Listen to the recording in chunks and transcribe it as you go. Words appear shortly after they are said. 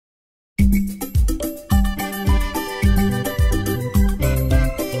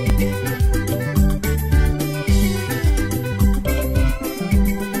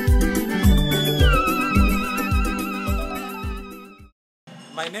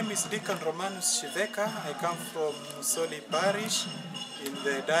name is Deacon Romanus SHEVEKA. I come from Soli Parish in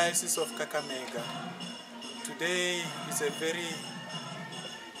the Diocese of Kakamega. Today is a very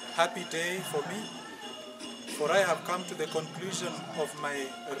happy day for me, for I have come to the conclusion of my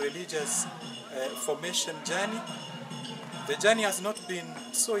religious formation journey. The journey has not been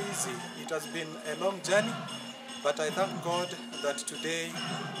so easy. It has been a long journey, but I thank God that today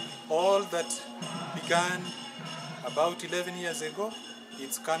all that began about 11 years ago,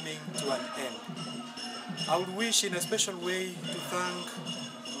 it's coming to an end. I would wish in a special way to thank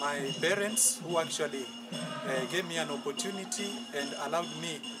my parents who actually gave me an opportunity and allowed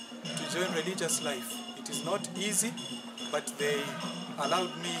me to join religious life. It is not easy, but they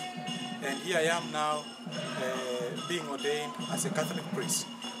allowed me, and here I am now being ordained as a Catholic priest.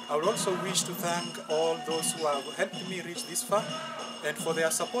 I would also wish to thank all those who have helped me reach this far, and for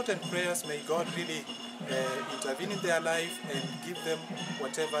their support and prayers. May God really intervene in their life and give them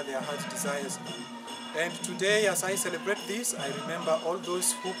whatever their heart desires. And today, as I celebrate this, I remember all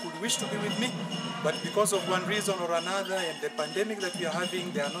those who could wish to be with me, but because of one reason or another and the pandemic that we are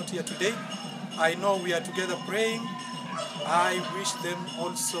having, they are not here today. I know we are together praying. I wish them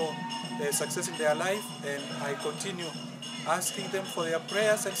also success in their life, and I continue asking them for their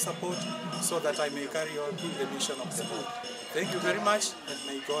prayers and support so that I may carry on the mission of the Lord. Thank you very much, and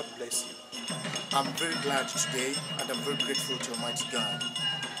may God bless you. I'm very glad today, and I'm very grateful to Almighty God.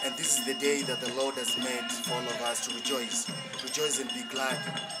 And this is the day that the Lord has made for all of us to rejoice. Rejoice and be glad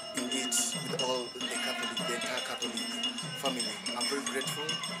in it with all the entire Catholic family. I'm very grateful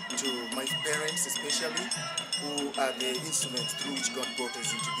to my parents especially, who are the instruments through which God brought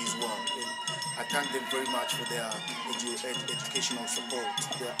us into this world. And I thank them very much for their educational support,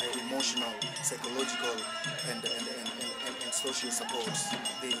 their emotional, psychological, and social support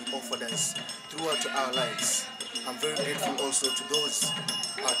they offered us throughout our lives. I'm very grateful also to those,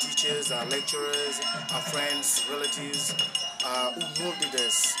 our teachers, our lecturers, our friends, relatives, who molded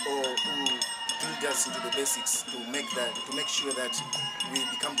us or who drilled us into the basics to make sure that we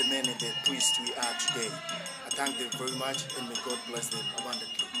become the men and the priests we are today. I thank them very much, and may God bless them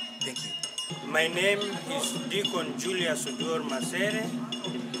abundantly. Thank you. My name is Deacon JULIUS MASERE,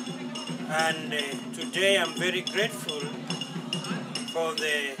 and today I'm very grateful for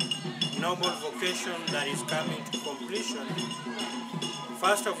the noble vocation that is coming to completion.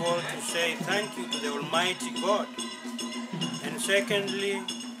 First of all, to say thank you to the Almighty God, and secondly,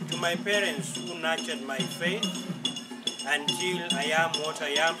 to my parents who nurtured my faith until I am what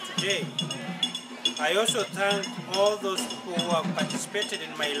I am today. I also thank all those people who have participated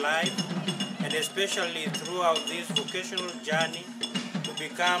in my life, and especially throughout this vocational journey to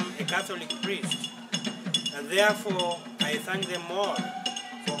become a Catholic priest. And therefore, I thank them all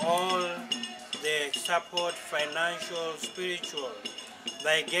for all the support, financial, spiritual,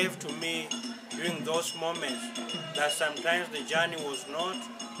 they gave to me during those moments that sometimes the journey was not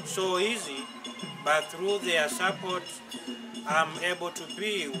so easy, but through their support, I'm able to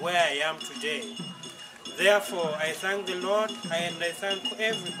be where I am today. Therefore, I thank the Lord, and I thank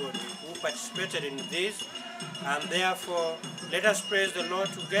everybody who participated in this, and therefore, let us praise the Lord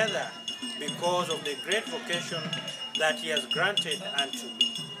together because of the great vocation that He has granted unto me.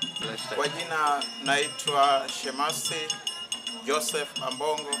 Kwa jina naitwa Shemasi Joseph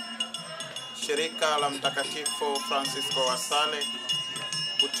Ambongo, shirika la Mtakatifu Francisco wa Sale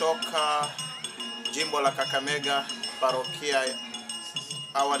kutoka jimbo la Kakamega, parokia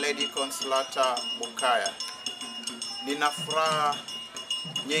Our Lady Consolata Bukaya. Nina furaha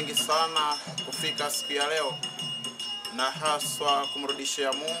nyingi sana kufika siku ya leo, na haswa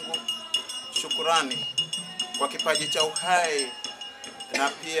kumrudishia Mungu shukurani kwa kipaji cha uhai na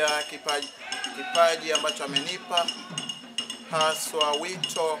pia kipaji ambacho amenipa, haswa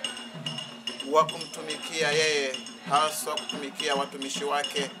wito wa kumtumikia yeye, haswa kutumikia watumishi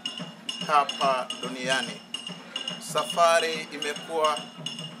wake hapa duniani. Safari imekuwa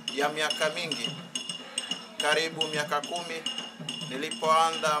ya miaka mingi, karibu miaka 10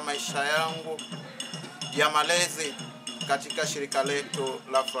 nilipoanza maisha yangu ya malezi katika shirika letu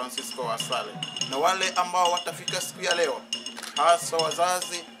la Francisco wa Sale. Na wale ambao watafika siku ya leo, hasa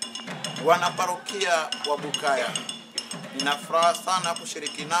wazazi, wanaparokia wa Bukaya, nina furaha sana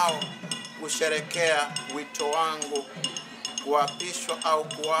kushiriki nao kusherekea wito wangu kuapishwa au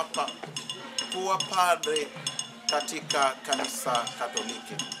kuwa padre katika kanisa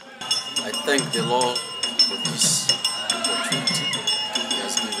Katoliki. I thank the Lord for this opportunity He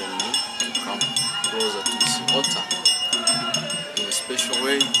has given me to come closer to His altar. In a special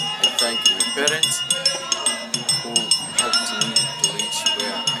way, I thank my parents who helped me to reach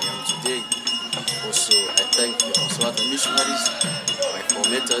where I am today. Also, I thank the Consolata Missionaries, my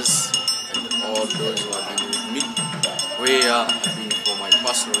administrators, and all those who have been with me, where I've been for my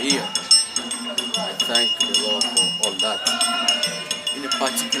pastoral year. I thank the Lord for all that. In a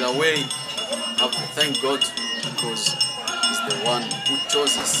particular way, I have to thank God because He's the one who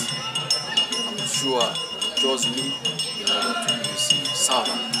chose us. I'm sure He chose me in order to be His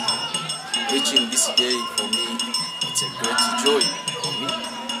servant. Reaching this day for me, it's a great joy for me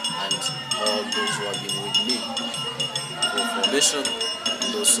and all those who have been with me for formation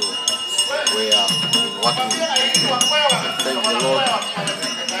and also where I've been working. I thank the Lord. I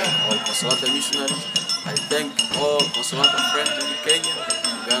thank all Consolata missionaries. I thank all Consolata friends in Kenya,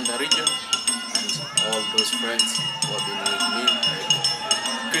 Uganda region, and all those friends who have been with me,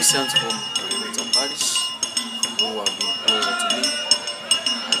 Christians from Ordination parish who have been closer to me.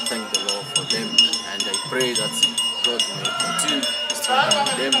 I thank the Lord for them, and I pray that God may continue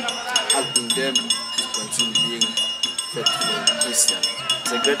strengthening them, helping them to continue being faithful Christians.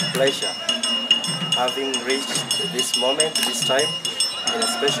 It's a great pleasure having reached this moment, this time, in a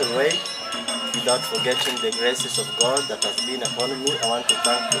special way, without forgetting the graces of God that has been upon me. I want to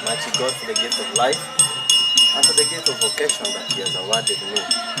thank Almighty God for the gift of life and for the gift of vocation that He has awarded me.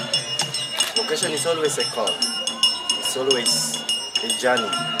 Vocation is always a call. It's always a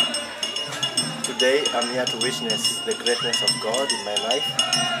journey. Today, I'm here to witness the greatness of God in my life.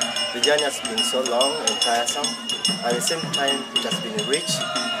 The journey has been so long and tiresome. At the same time, it has been rich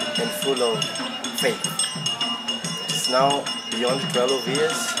and full of faith. It is now beyond 12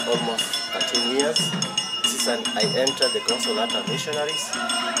 years, almost 13 years, since I entered the Consolata Missionaries.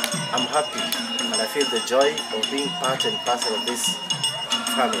 I'm happy and I feel the joy of being part and parcel of this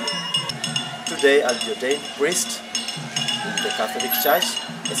family. Today, I'll be ordained priest in the Catholic Church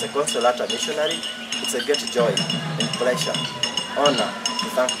as a Consolata missionary. It's a great joy and pleasure, honor to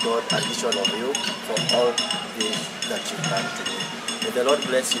thank God and each one of you for all this that you've done to me. May the Lord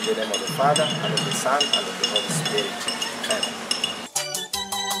bless you in the name of the Father, and of the Son, and of the Holy Spirit. Amen.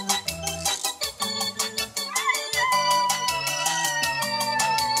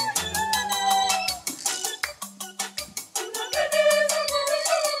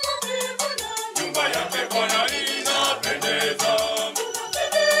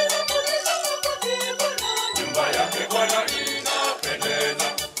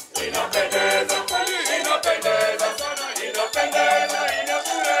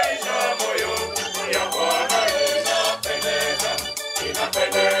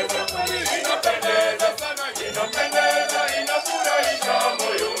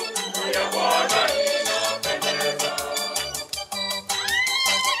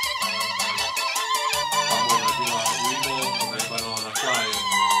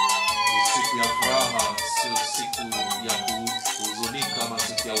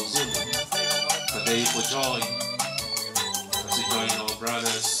 Today for joy, as we join our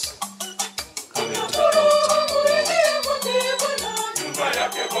brothers coming to the altar of the Lord. Nyumba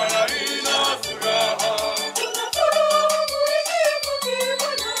yake Bwana ina furaha.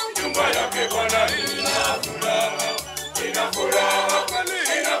 Nyumba yake Bwana ina furaha. Ina furaha kweli,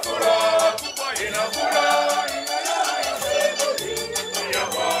 ina furaha kubwa, ina furaha. Ya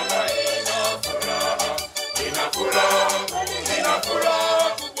Bwana ina furaha. Ina furaha, ina furaha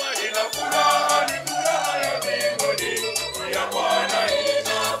kubwa, ina furaha.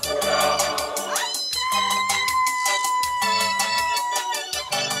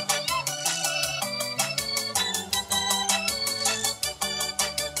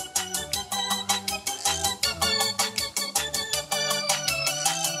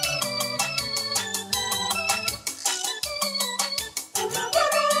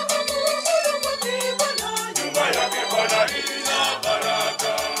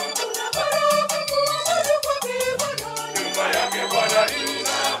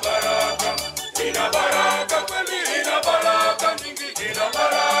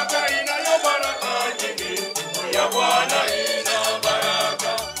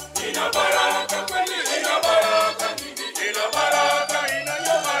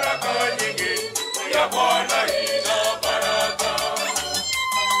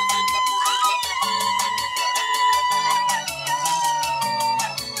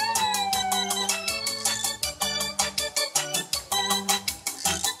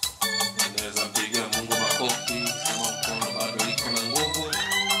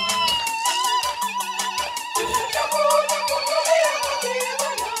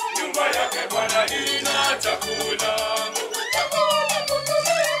 Chakula,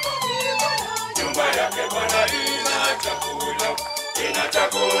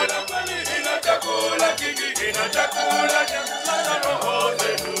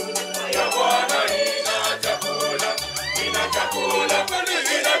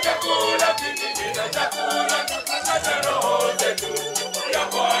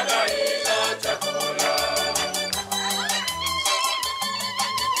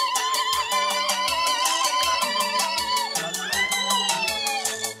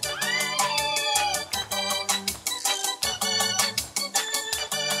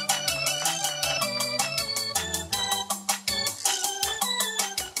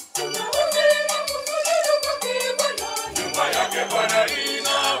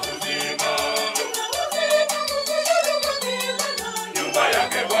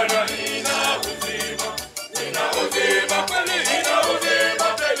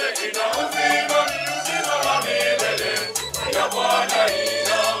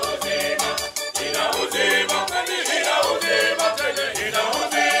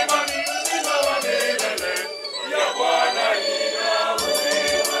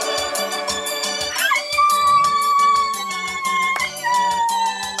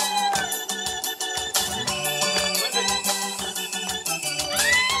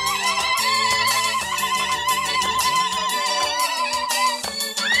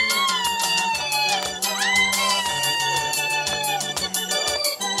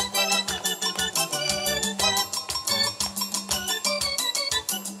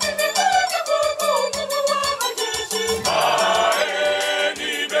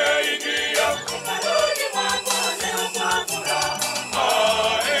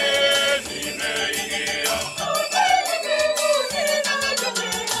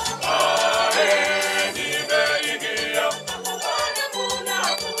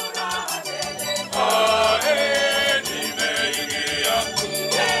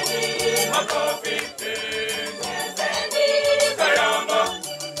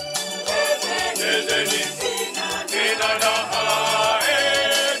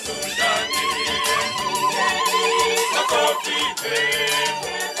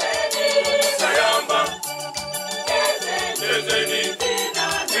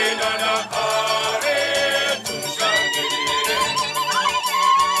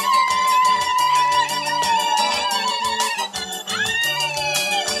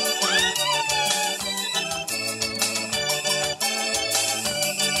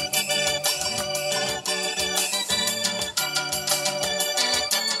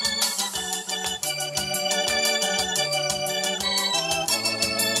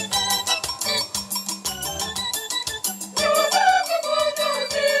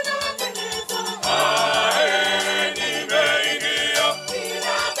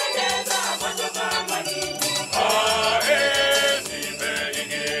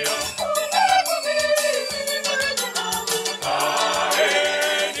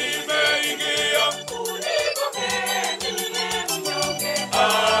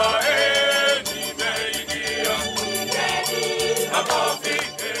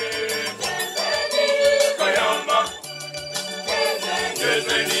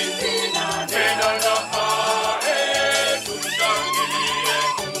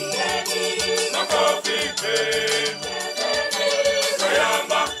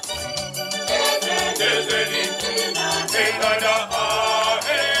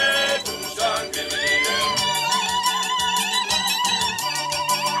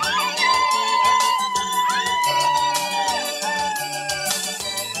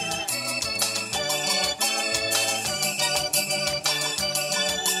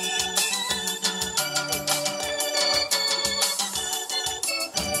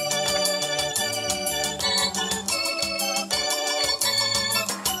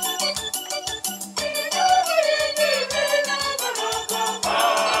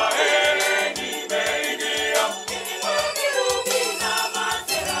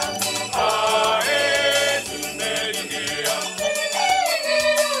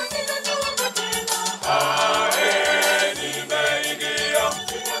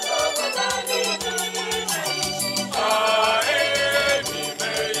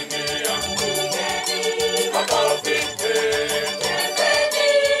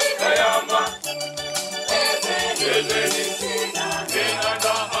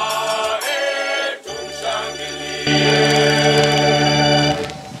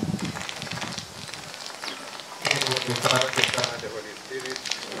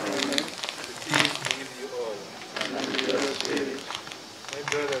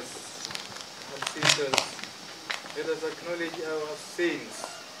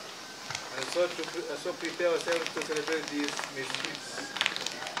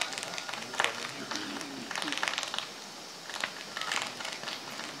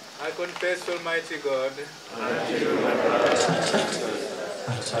 I confess, Almighty God,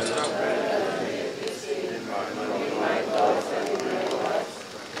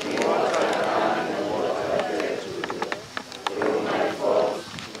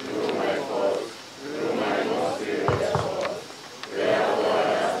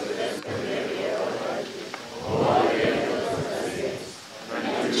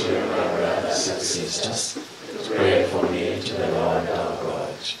 pray for me to the Lord our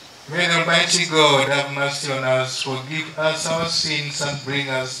God. May the Almighty God have mercy on us, forgive us our sins, and bring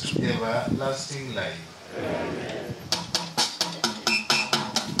us to everlasting life. Amen.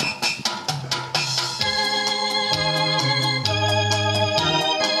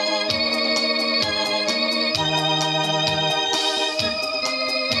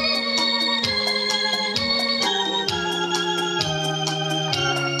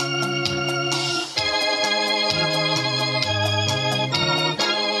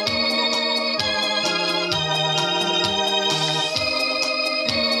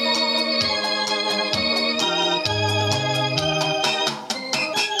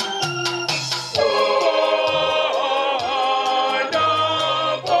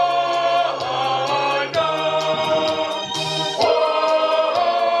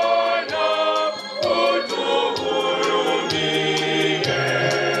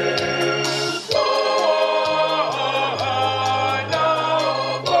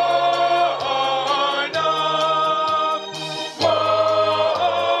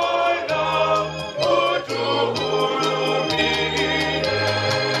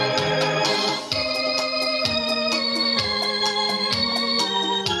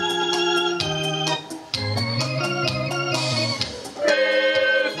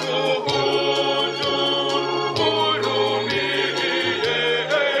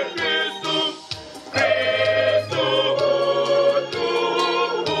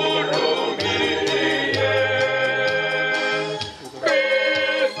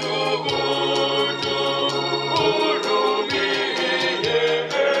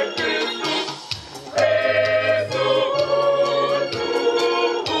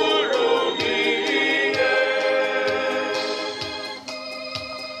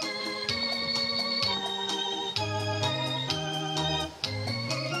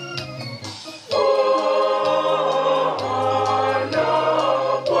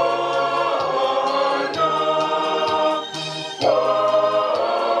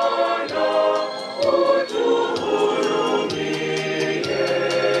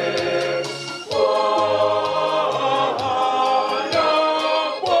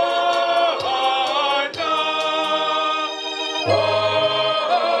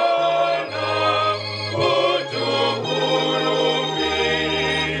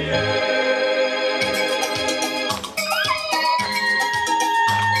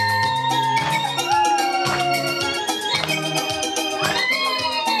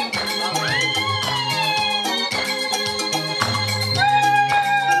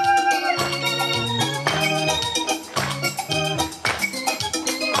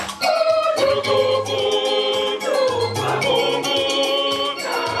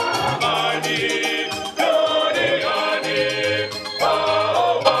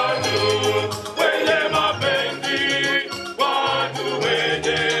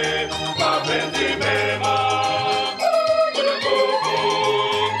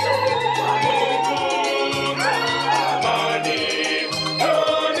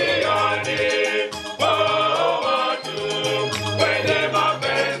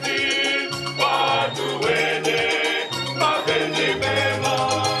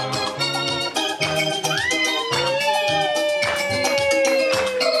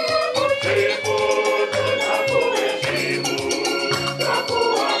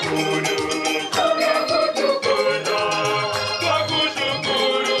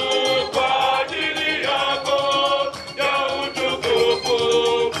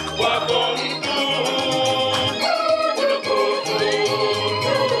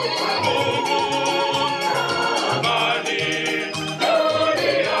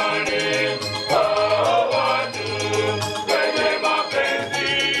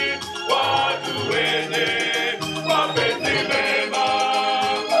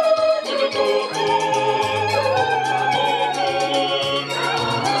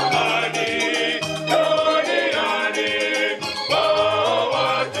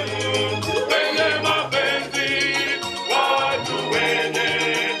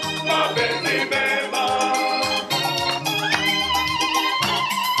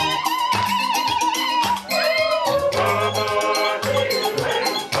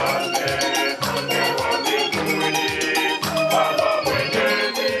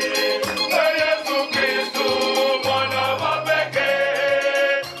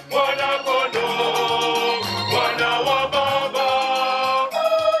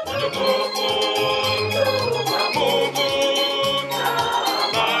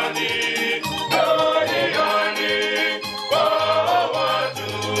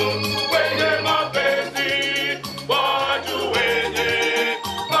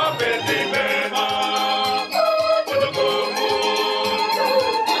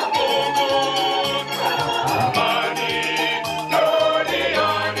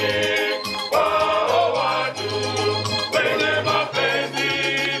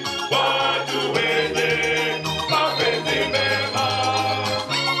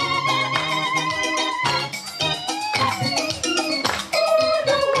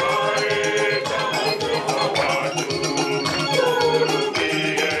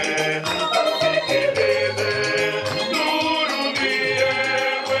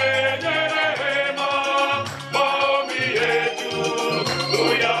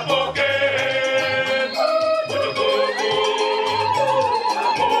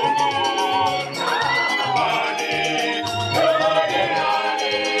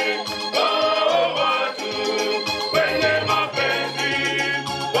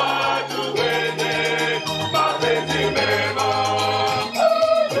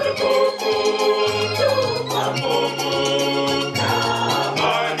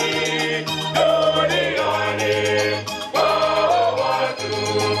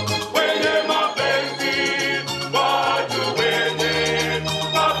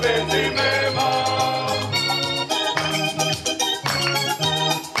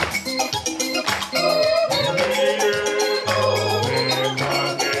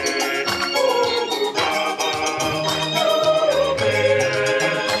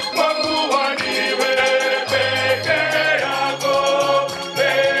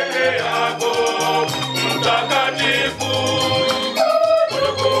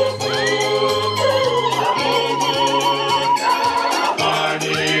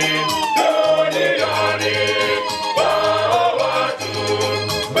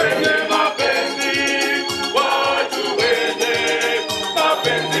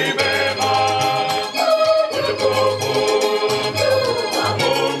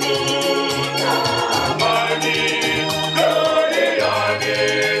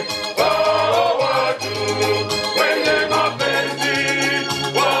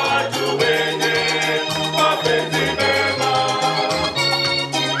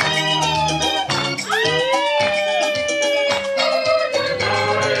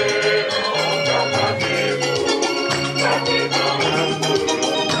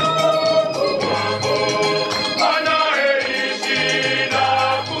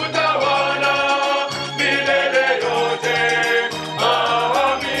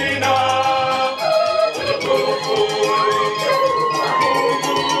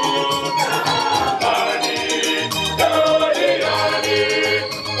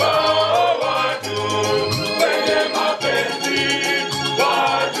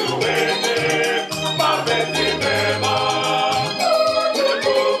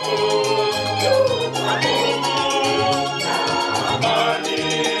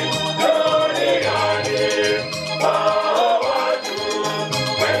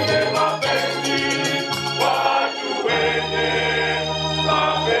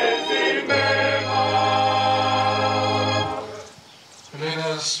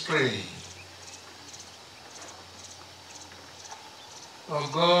 us pray. O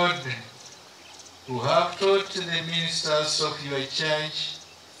God, who have taught the ministers of your church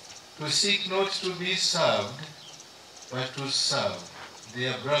to seek not to be served, but to serve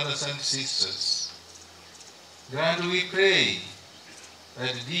their brothers and sisters, grant, we pray,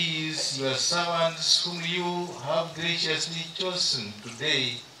 that these your servants whom you have graciously chosen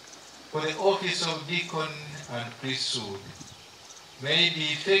today for the office of deacon and priesthood may be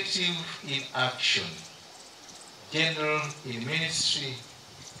effective in action, general in ministry,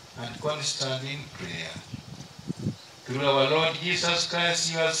 and constant in prayer. Through our Lord Jesus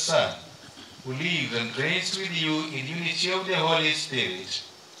Christ, your Son, who lives and reigns with you in unity of the Holy Spirit,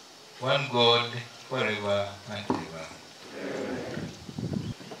 one God, forever and ever. Amen.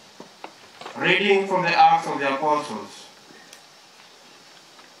 Reading from the Acts of the Apostles.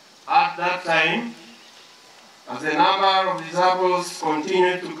 At that time, as the number of disciples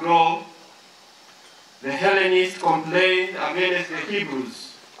continued to grow, the Hellenists complained against the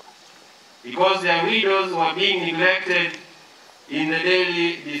Hebrews because their widows were being neglected in the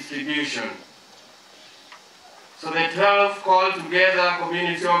daily distribution. So the 12 called together a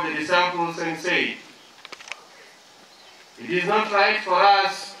community of the disciples and said, "It is not right for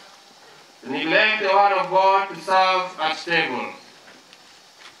us to neglect the word of God to serve at table.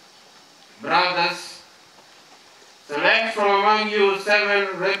 Brothers, select from among you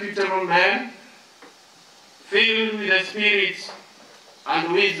 7 reputable men, filled with the Spirit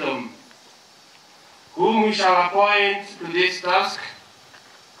and wisdom, whom we shall appoint to this task,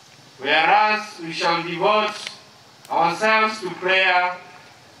 whereas we shall devote ourselves to prayer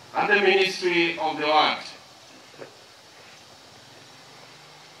and the ministry of the word."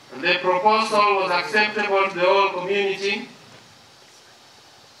 The proposal was acceptable to the whole community,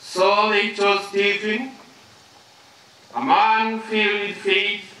 so they chose Stephen, a man filled with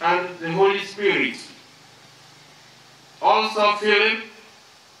faith and the Holy Spirit, also Philip,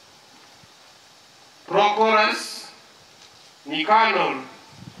 Prochorus, Nicanor,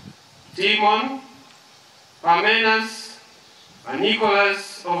 Timon, Parmenas, and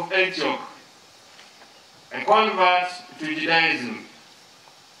Nicholas of Antioch, a convert to Judaism.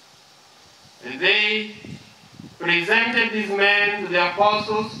 And they presented these men to the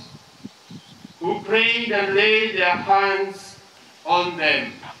apostles, who prayed and laid their hands on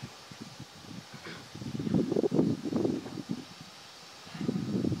them.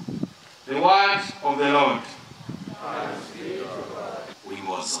 The word of the Lord.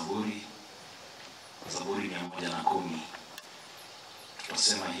 Wimbo wa Zaburi, Zaburi 110.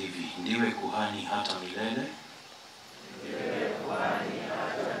 Tunasema hivi: ndiwe kuhani hata milele, ndiwe kuhani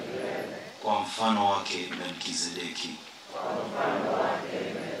hata milele, kwa mfano wake Melkizedeki, kwa mfano wake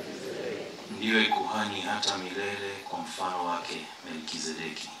Melkizedeki. Ndiwe kuhani hata milele, kwa mfano wake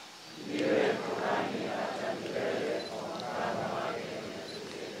Melkizedeki, ndiwe kuhani hata milele, kwa mfano wake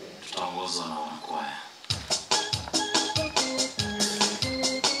Melkizedeki. Tutaongozwa na wanakwaya. Melkizedeki,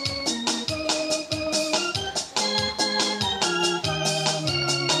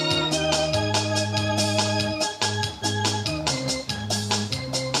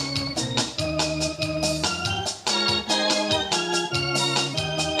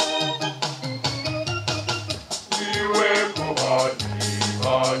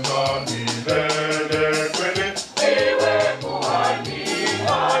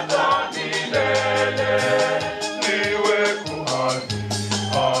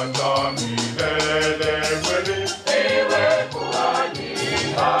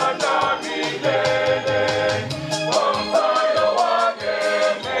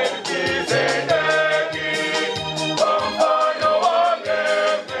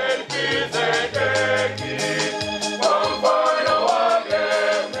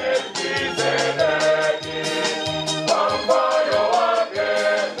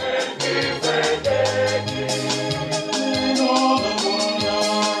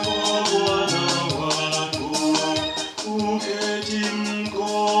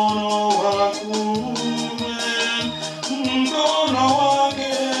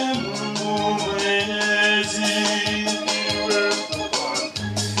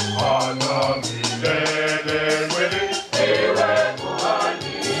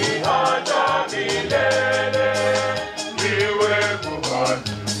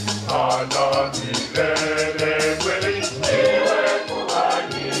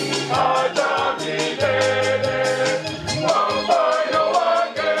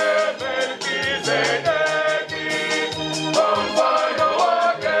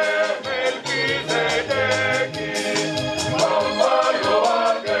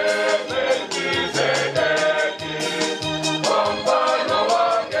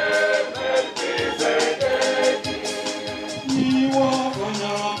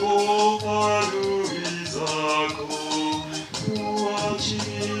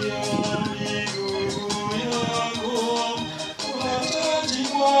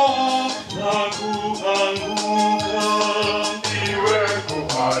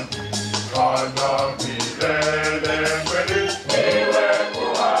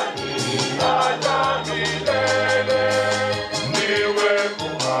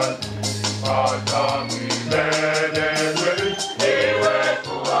 hata milele. Niwe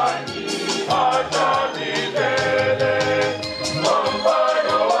kuhani hata milele. Kwa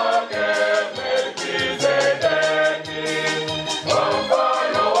mfano wake Melkizedeki, kwa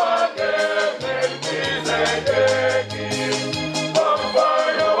mfano wake Melkizedeki, kwa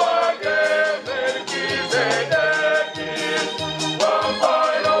mfano wake Melkizedeki, kwa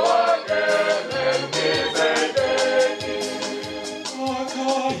mfano wake Melkizedeki.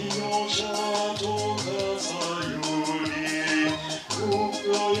 Akaiosha toka Sayuni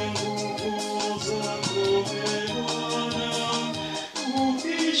upyo ya nguvu zako Bwana,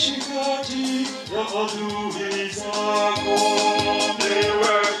 uishi kati ya adui zako.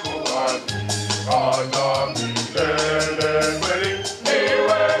 Niwe kuhani hata milele,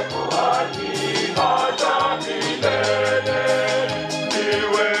 niwe kuhani hata milele,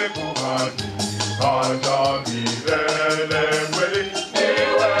 niwe kuhani hata milele,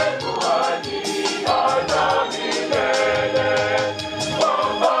 niwe kuhani hata milele. Kwa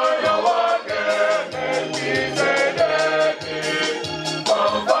mfano wake Melkizedeki, kwa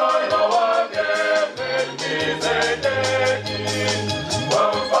mfano wake Melkizedeki, kwa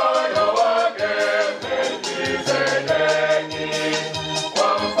mfano wake Melkizedeki,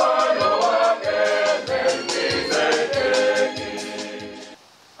 kwa mfano wake Melkizedeki.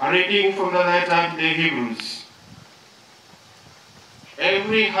 A reading from the letter to the Hebrews.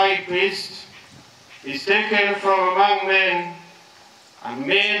 Every high priest is taken from among men and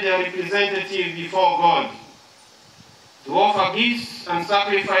made a representative before God to offer gifts and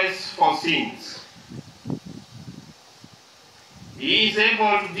sacrifice for sins. He is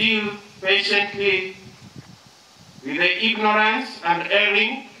able to deal patiently with the ignorant and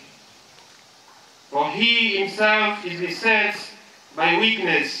erring, for he himself is beset by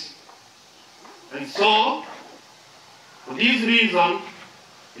weakness. And so, for this reason,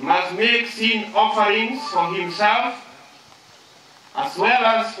 he must make sin offerings for himself as well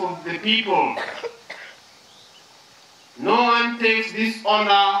as for the people. No one takes this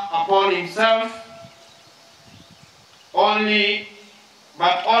honor upon himself,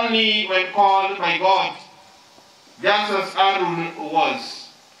 but only when called by God, just as Aaron was.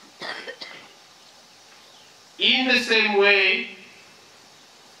 In the same way,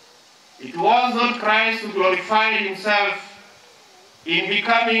 it was not Christ who glorified himself in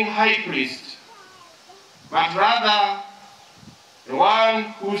becoming high priest, but rather the one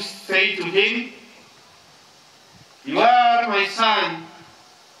who said to him, "You are my son,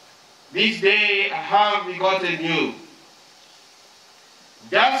 this day I have begotten you."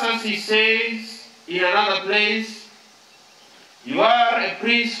 Just as he says in another place, "You are a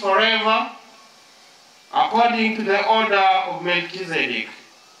priest forever, according to the order of Melchizedek."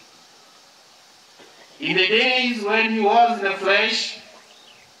 In the days when he was in the flesh,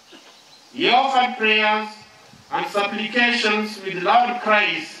 he offered prayers and supplications with loud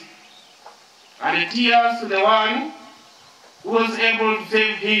cries and tears to the one who was able to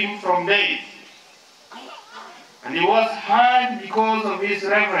save him from death. And he was heard because of his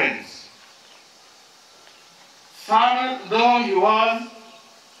reverence. Son though he was,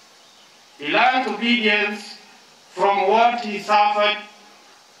 he learned obedience from what he suffered,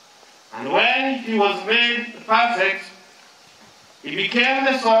 and when he was made perfect, he became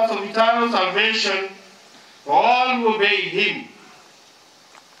the source of eternal salvation for all who obey him,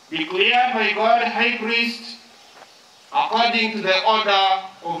 declared by God high priest according to the order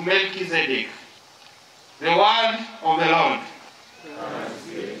of Melchizedek. The word of the Lord. Thanks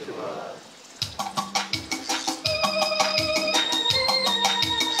be to God.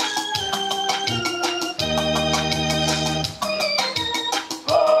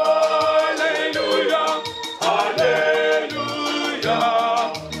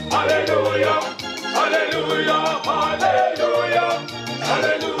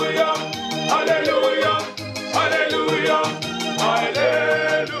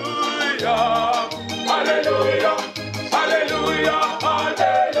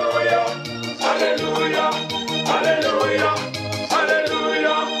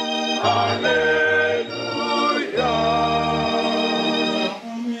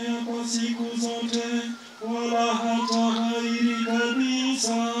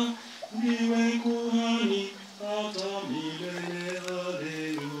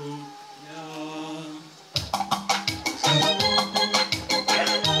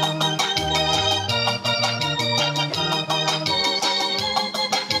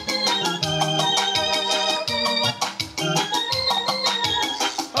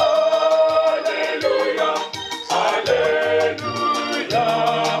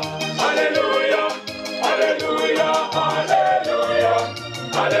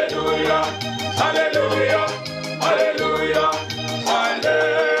 Hallelujah.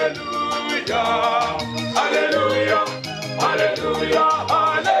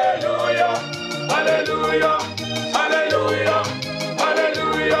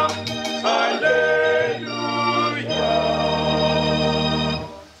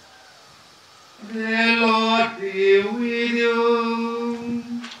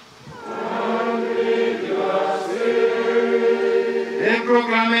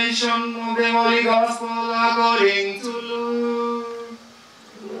 proclamation of the Holy Gospel according to Luke.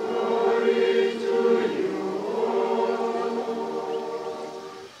 Glory to you,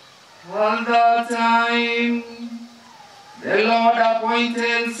 At that time, the Lord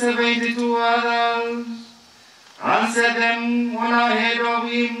appointed 72 others and set them on ahead of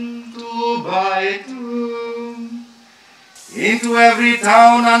him 2 by 2 into every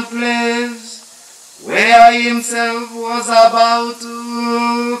town and place where he himself was about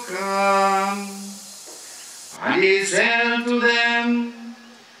to come. And he said to them,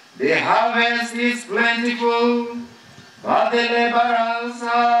 the harvest is plentiful, but the laborers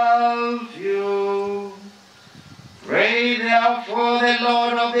are few. Pray therefore the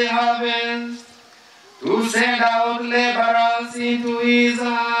Lord of the harvest to send out laborers into his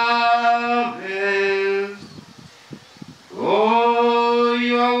harvest. Go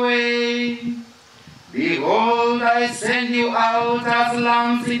your way. Behold, I send you out as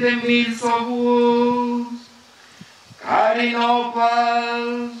lambs in the midst of wolves. Carry no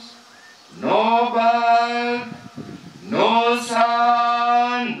purse, no bag, no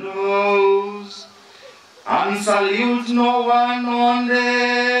sandals, and salute no one on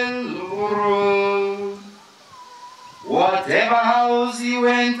the road. Whatever house you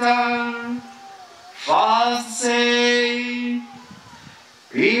enter, first say,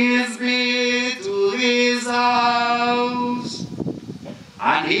 peace be to this house.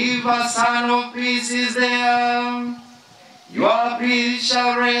 And if a son of peace is there, your peace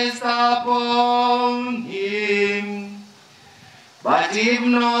shall rest upon him. But if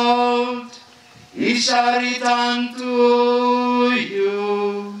not, he shall return to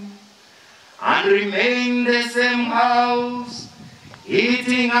you and remain in the same house,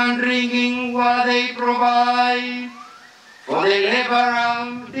 eating and drinking what they provide, for the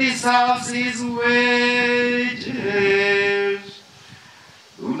laborer deserves his wages.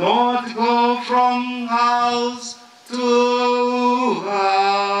 Do not go from house to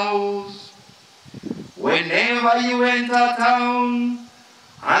house. Whenever you enter town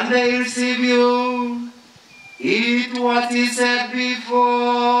and they receive you, eat what is set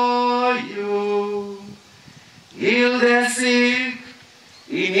before you. Heal the sick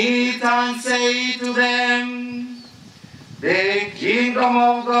in it and say to them, the kingdom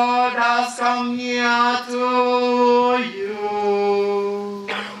of God has come near to you.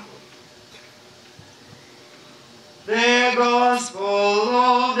 The gospel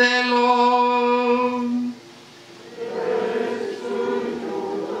of the Lord. praise to you,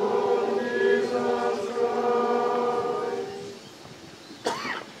 Lord Jesus Christ.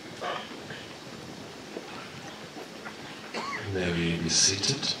 May we be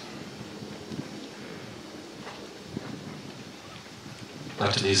seated.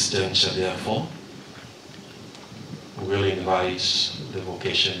 At this juncture, therefore, we will invite the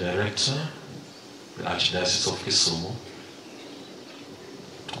vocation director, the Archdiocese of Kisumu,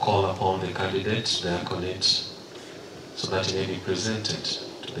 to call upon the candidate diaconate so that he may be presented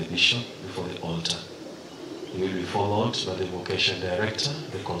to the bishop before the altar. He will be followed by the vocation director,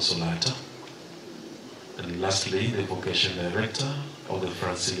 the Consolata, and lastly, the vocation director of the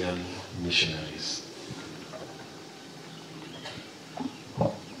Franciscan Missionaries.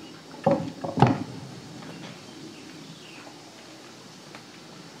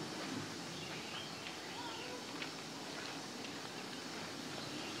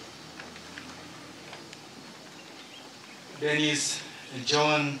 Dennis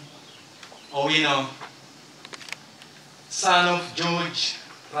John Owino, son of George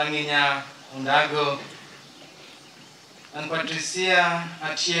Ranginya Ondago and Patricia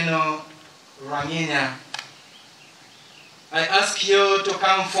Otieno Ranginya, I ask you to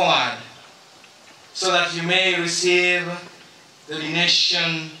come forward so that you may receive the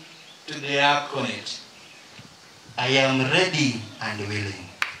ordination to the diaconate. I am ready and willing.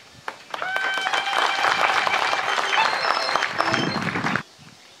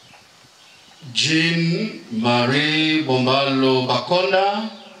 Jean Marie Bombalo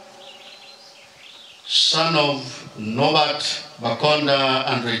Bakonda, son of Norbert Bakonda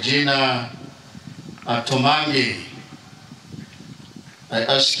and Regina Atomangi, I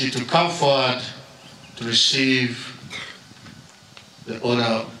ask you to come forward to receive the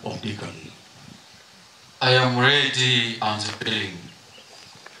order of deacon. I am ready and willing.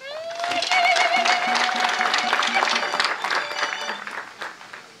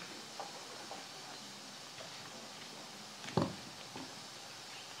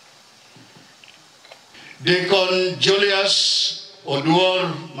 Deacon Julius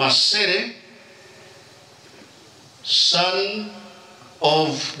Masere, son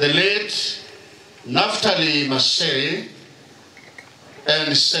of the late Naphtali Masere,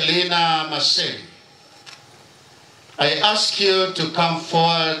 and Selina Masere. I ask you to come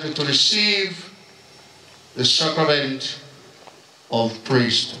forward to receive the sacrament of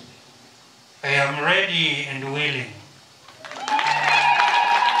priesthood. I am ready and willing.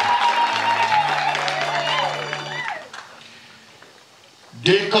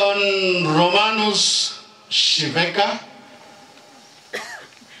 Deacon Romanus SHEVEKA,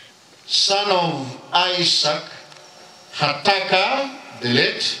 son of Isaac Hataka the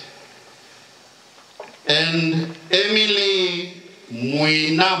late, and Emily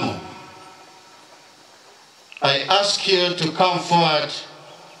Muinamo. I ask you to come forward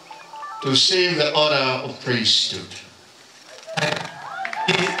to receive the order of priesthood.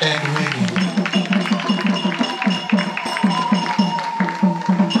 And winning.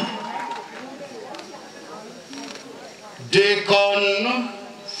 Deacon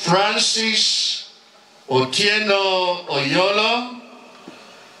Francis Otieno Oyolo,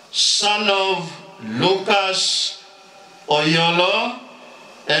 son of Lucas Oyolo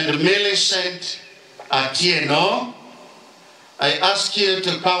and Millicent Otieno. I ask you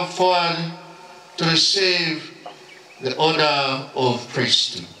to come forward to receive the order of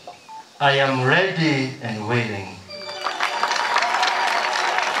priesthood. I am ready and willing.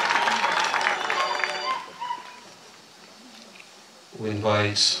 We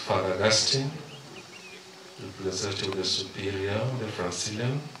invite Father Augustine, representative of the Superior, the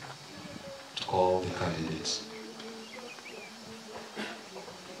Francilian, to call the candidates.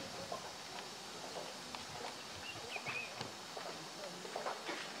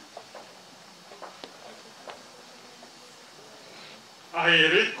 I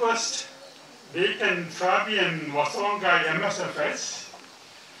request Deacon Fabian Wasonga MSFS,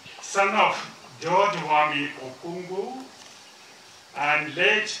 son of George Wami Okungu, and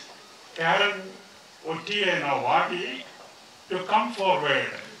late Karen Otieno Wami, to come forward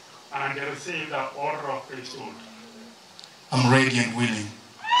and receive the order of priesthood. I'm ready and willing.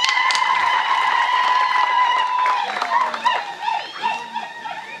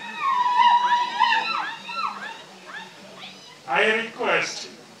 I request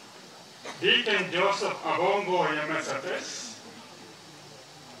Deacon Joseph Abongo MSFS,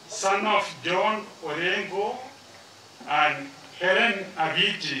 son of John Orengo and Helen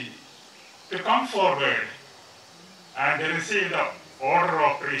Abiti, to come forward and receive the order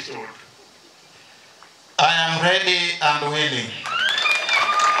of priesthood. I am ready and willing.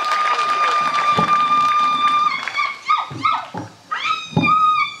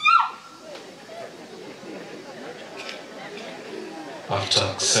 After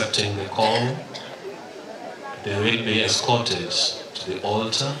accepting the call, they will be escorted to the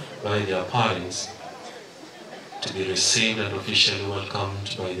altar by their parents to be received and officially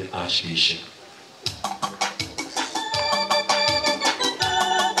welcomed by the Archbishop.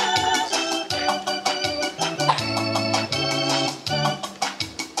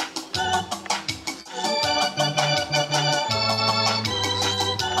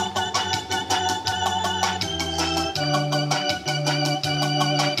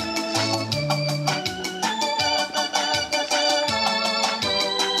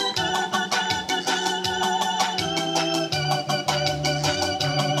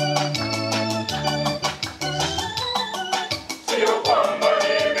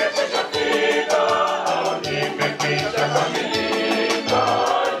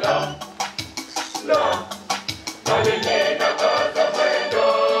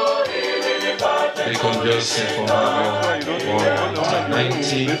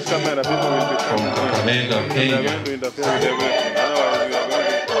 From Kakamega, Kenya,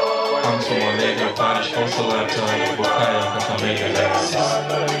 comes from Our Lady of Parish Consolata, Bukaya, Kakamega, Diocese.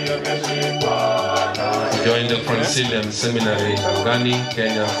 He joined the Francilian Seminary in Angani,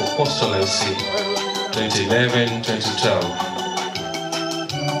 Kenya for postulancy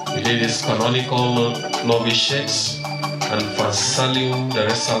 2011-2012. He did his canonical novitiates and Francilium Dar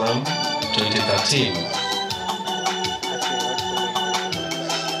es Salaam 2013.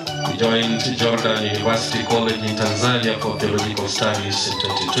 Joined Jordan University College in Tanzania for theological studies in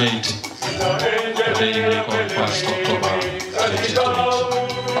 2020. Today, on 1st October 2020.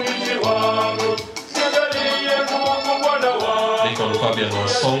 Deacon Fabian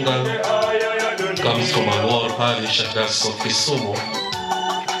Wasonga comes from Anwar Parish at Diocese of Kisumu.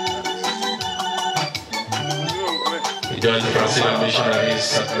 He joined the Francilian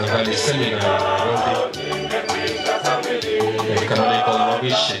Missionaries at the Valley Seminary in Nairobi. The canonical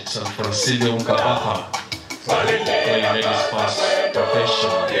novitiate and Francilium Kapaha, where he made his first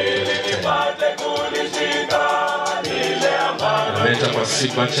profession in 2010. And later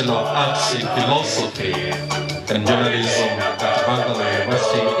pursued Bachelor of Arts in Philosophy and Journalism at Bangalore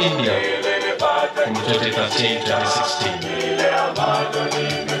University in India from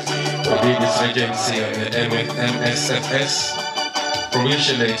 2013-2016. We did his regency on the MSFS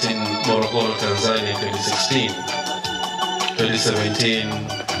provincialate in Morogoro, Tanzania in 2016. 2017,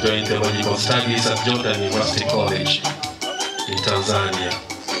 joined theological studies at Jordan University College in Tanzania.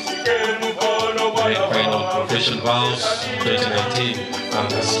 Made final profession vows 2019,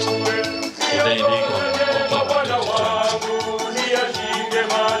 August. Ordained deacon, October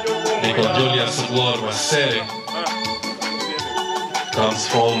 2020. Deacon Julius MASERE comes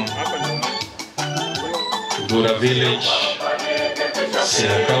from Gura Village,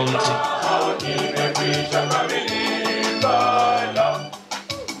 Sierra County.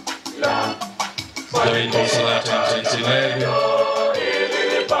 Joined Consolata in 2011.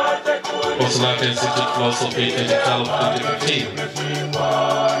 Consolata Institute Philosophy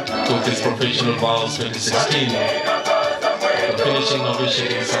 2012-2015. Took his professional vows 2016. After finishing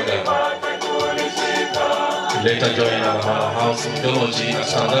novitiate in Sagana. Later joined Alabama House of Theology at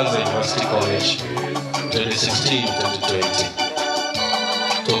Tangaza University College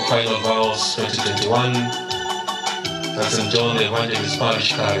 2016-2020. Took final vows 2021 at St. John the Evangelist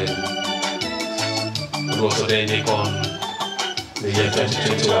Parish, Karen. Who was ordained deacon the year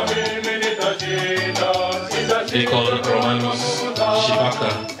 2021. Deacon ROMANUS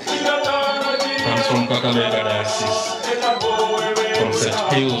SHEVEKA comes from Kakamega Diocese, from St.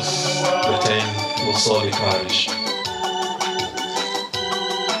 Pius the Musoli Parish.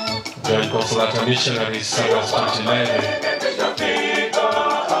 Joined Consolata Missionaries August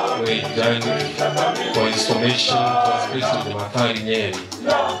 2011. We joined for his formation was priesthood in Matari Nyeri.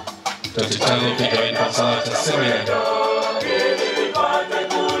 2012 we joined Consolata Seminary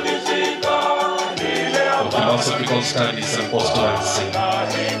for philosophical studies and postulancy.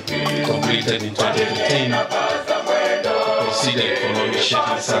 Completed in 2015. Proceeded for novitiate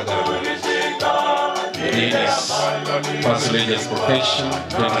in Sagana. Did his first religious profession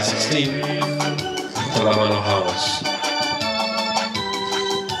 2016 at Lamano House.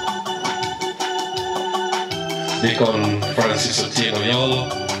 Deacon Francis OTIENO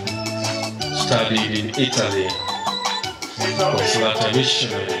studied in Italy, Consolata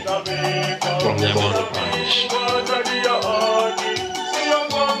missionary from Nyabondo Parish.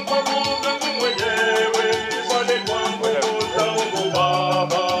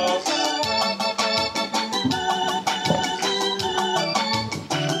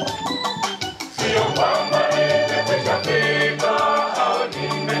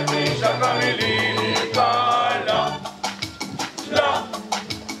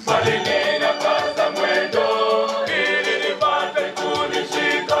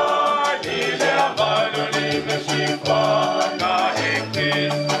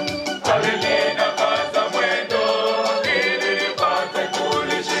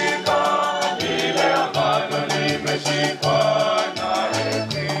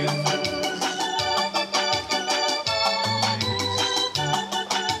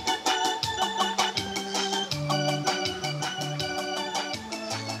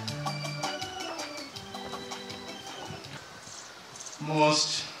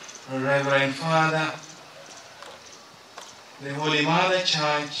 Most Reverend Father, the Holy Mother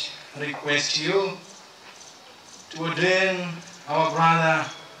Church requests you to ordain our brother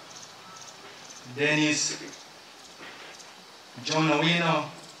Dennis John Owino,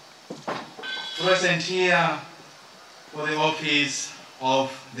 present here for the office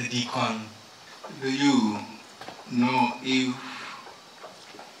of the deacon. Do you know if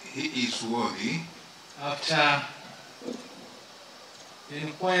he is worthy? After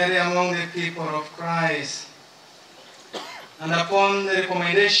inquiry among the people of Christ, and upon the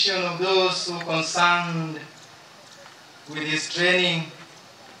recommendation of those who concerned with his training,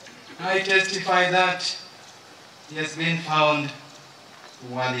 I testify that he has been found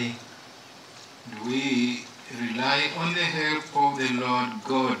worthy. We rely on the help of the Lord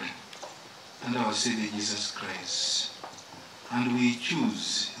God and our Savior Jesus Christ, and we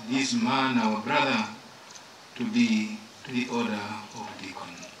choose this man, our brother, to be to the order of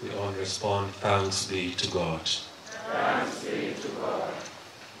deacon. We all respond, thanks be to God. Thanks be to God.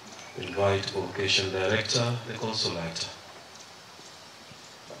 Invite Vocation Director, the Consolata.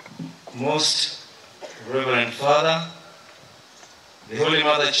 Most Reverend Father, the Holy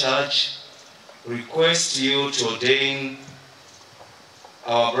Mother Church requests you to ordain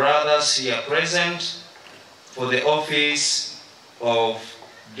our brothers here present for the office of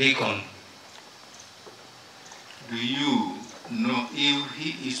deacon. Do you know if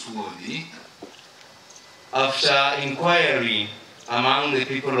he is worthy? After inquiry among the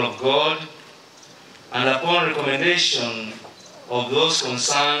people of God and upon recommendation of those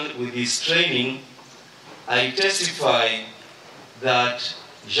concerned with his training, I testify that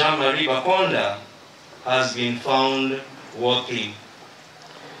Jean-Marie Bakonda has been found worthy.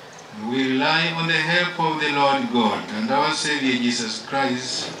 We rely on the help of the Lord God and our Savior Jesus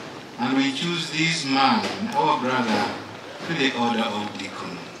Christ, and we choose this man, our brother, to the order of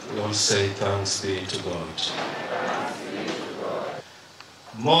deacon. We all say thanks be to God.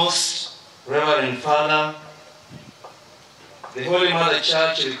 Most Reverend Father, the Holy Mother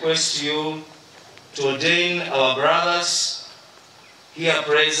Church requests you to ordain our brothers here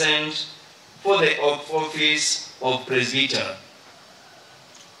present for the office of presbyter.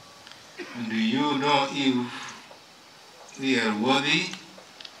 And do you know if we are worthy?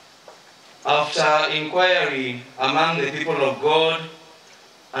 After inquiry among the people of God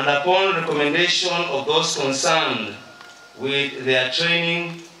and upon recommendation of those concerned with their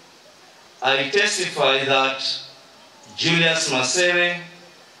training, I testify that Julius Masere,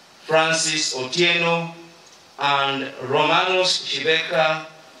 Francis Otieno, and Romanus SHEVEKA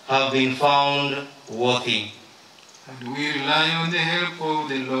have been found worthy. And we rely on the help of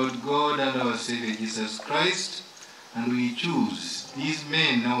the Lord God and our Savior Jesus Christ, and we choose these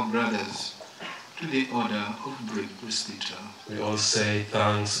men, our brothers, to the order of presbyter. We all say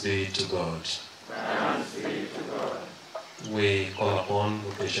thanks be to God. Thanks be to God. We call upon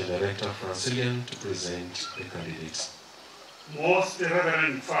Vocation Director Francilian to present the candidates. Most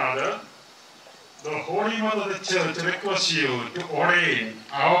Reverend Father, the Holy Mother of the Church requests you to ordain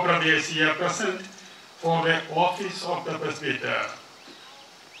our brothers here present for the office of the presbyter.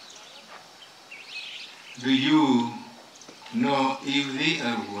 Do you know if they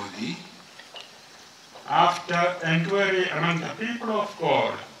are worthy? After inquiry among the people of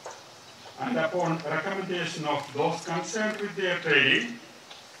God and upon recommendation of those concerned with their training,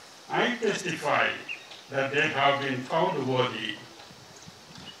 I testify that they have been found worthy.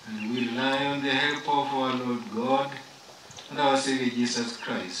 And we rely on the help of our Lord God and our Savior Jesus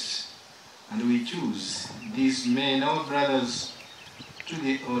Christ, and we choose these men, our brothers, to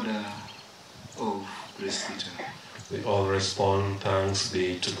the order of presbyter. We all respond, thanks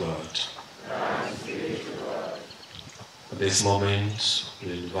be to God. Thanks be to God. At this moment,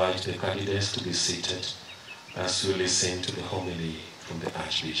 we invite the candidates to be seated as we listen to the homily from the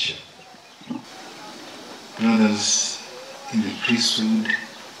Archbishop. Brothers in the priesthood,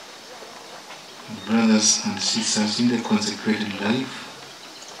 brothers and sisters in the consecrated life,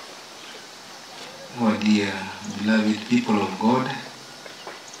 our dear beloved people of God,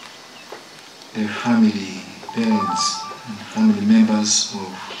 the family, parents, and family members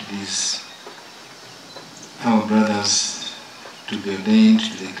of these, our brothers, to be ordained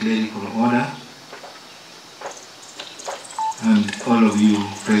to the clerical order, and all of you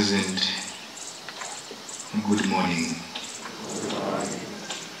present, good morning. Good morning.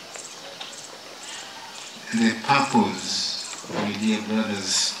 The purpose, my dear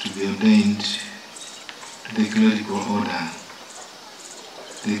brothers, to be ordained to the clerical order,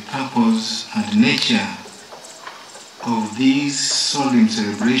 the purpose and nature of this solemn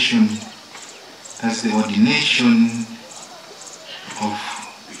celebration as the ordination of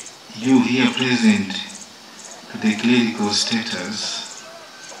you here present to the clerical status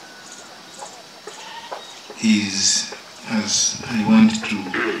is, as I want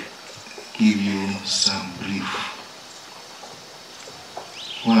to give you some brief.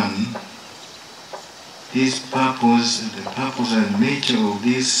 One, this purpose, the purpose and nature of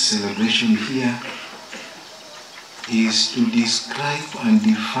this celebration here is to describe and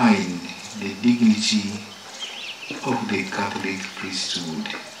define the dignity of the Catholic priesthood.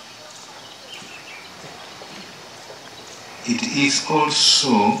 It is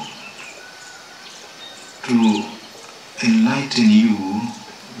also to enlighten you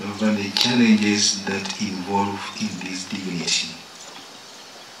over the challenges that involve in this dignity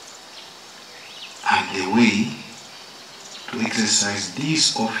and the way to exercise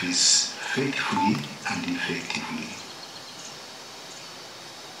this office faithfully and effectively.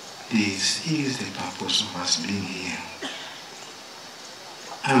 This is the purpose of us being here.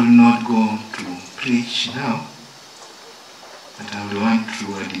 I will not go to preach now, but I will want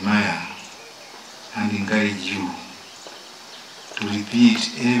to admire and encourage you to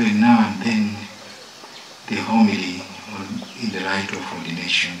repeat every now and then the homily in the rite of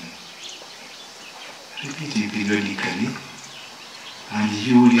ordination. Repeat it periodically, and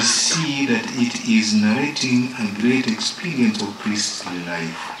you will see that it is narrating a great experience of priestly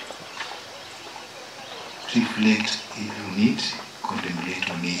life. Reflect on it, contemplate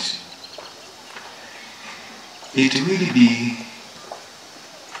on it. It will be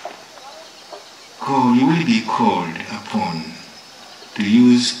called, you will be called upon to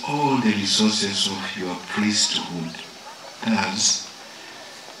use all the resources of your priesthood, thus,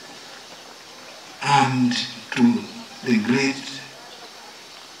 and to the great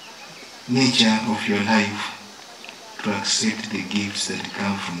nature of your life, to accept the gifts that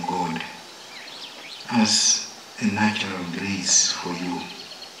come from God as a natural grace for you,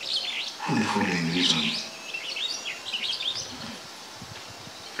 for the following reason: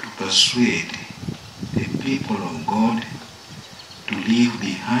 to persuade the people of God to leave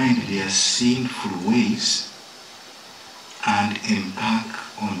behind their sinful ways and embark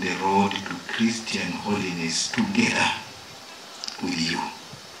on the road to Christian holiness together with you.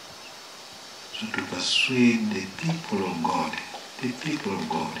 So to persuade the people of God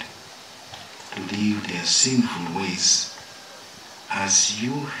to leave their sinful ways as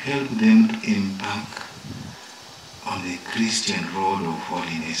you help them to embark on the Christian road of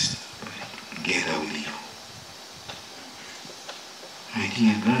holiness together with you. My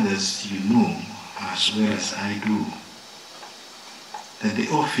dear brothers, you know as well as I do that the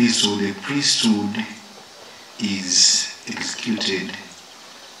office of the priesthood is executed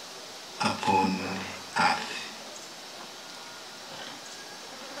upon earth,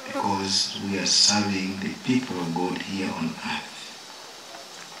 because we are serving the people of God here on earth.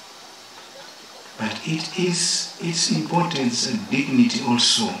 But its importance and dignity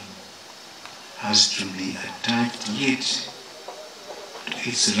also has to be attached yet to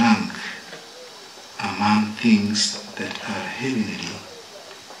its rank among things that are heavenly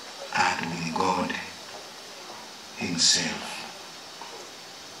and with God Himself.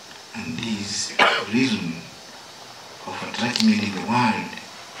 And this reason of attachment in the world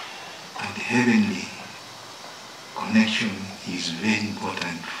and the heavenly connection is very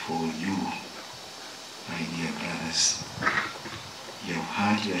important for you, my dear brothers. You have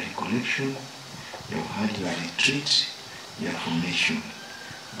had your recollection, you have had your retreat, your formation.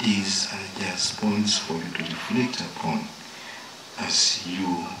 These are just points for you to reflect upon as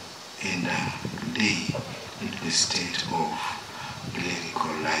you enter today into the state of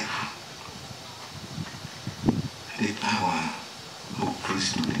clerical life. The power of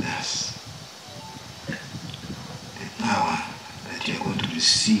priesthood with us, the power that you are going to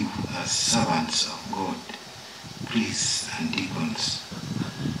receive as servants of God, priests and deacons,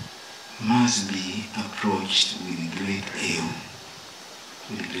 must be approached with great awe,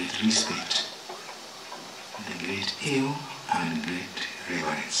 with great respect, with great awe and great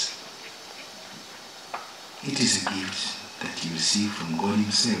reverence. It is a gift that you receive from God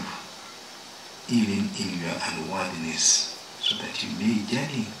Himself, even in your unworthiness, so that you may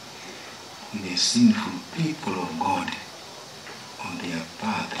journey with the sinful people of God on their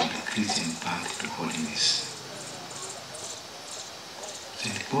path, on the Christian path to holiness.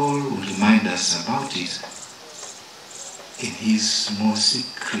 St. Paul will remind us about it in his most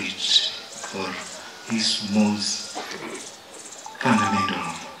secret or his most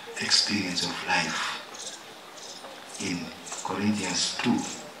fundamental experience of life in Corinthians 2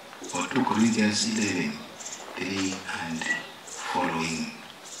 or 2 Corinthians 11, 3 and following.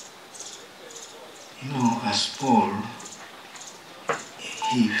 You know, as Paul,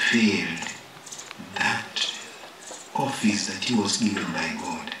 he failed that office that he was given by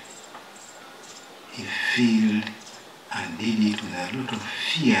God. He failed and did it with a lot of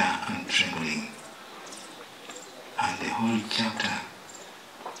fear and trembling. And the whole chapter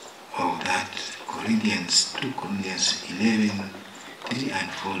of that Corinthians, 2 Corinthians 11, 3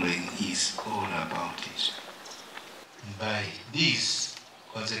 and following is all about it. By this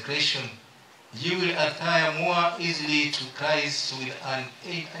consecration, you will attire more easily to Christ with an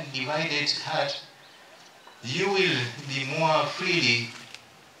undivided heart. You will be more freely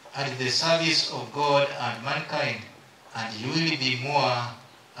at the service of God and mankind, and you will be more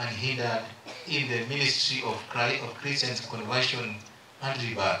unhindered in the ministry of Christians' conversion and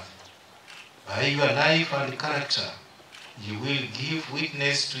rebirth. By your life and character, you will give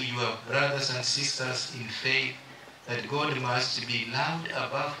witness to your brothers and sisters in faith that God must be loved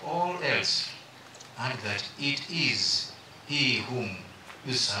above all else, and that it is He whom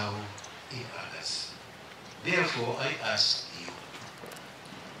you serve in others. Therefore, I ask you,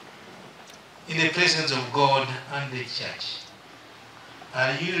 in the presence of God and the Church,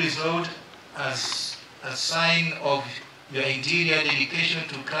 are you resolved as a sign of your interior dedication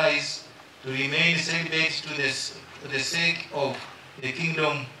to Christ to remain celibate to the sake of the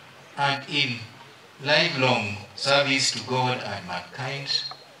kingdom and in lifelong service to God and mankind?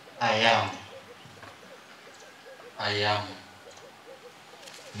 I am. I am.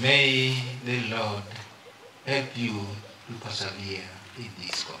 May the Lord help you to persevere in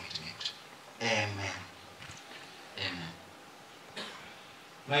this commitment. Amen. Amen.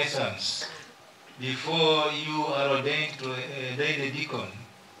 My sons, before you are ordained to ordain a deacon,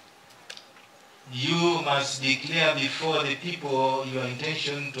 you must declare before the people your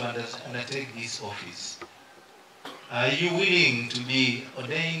intention to undertake this office. Are you willing to be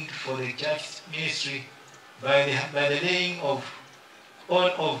ordained for the church ministry by the laying on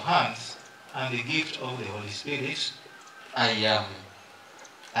of hands and the gift of the Holy Spirit? I am.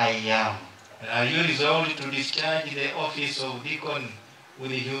 I am. Are you resolved to discharge the office of deacon with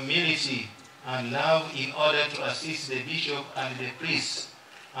humility and love in order to assist the bishop and the priests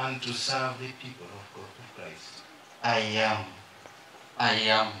and to serve the people of God, of Christ? I am. I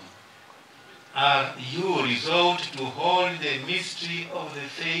am. Are you resolved to hold the mystery of the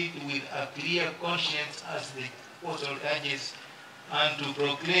faith with a clear conscience as the apostle urges, and to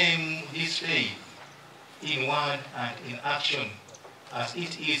proclaim this faith in word and in action as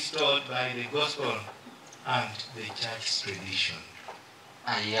it is taught by the gospel and the church tradition?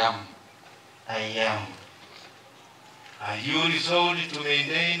 I am. I am. Are you resolved to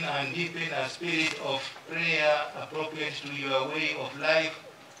maintain and deepen a spirit of prayer appropriate to your way of life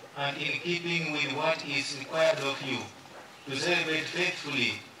and in keeping with what is required of you, to celebrate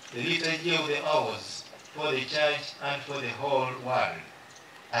faithfully the liturgy of the hours for the church and for the whole world?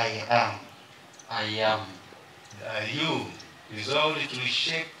 I am. I am. Are you resolved to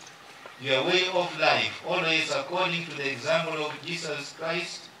shape your way of life always according to the example of Jesus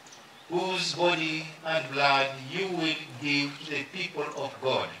Christ, whose body and blood you will give to the people of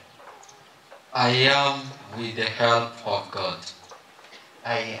God? I am, with the help of God.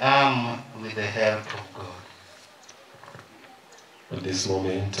 I am, with the help of God. At this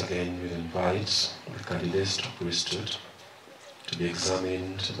moment, again, we invite the candidates to priesthood to be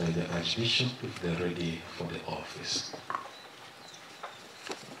examined by the Archbishop if they're ready for the office.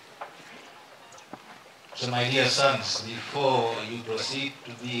 So, my dear sons, before you proceed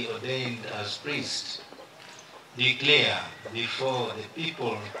to be ordained as priests, declare before the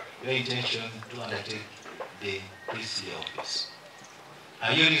people your intention to undertake the priestly office.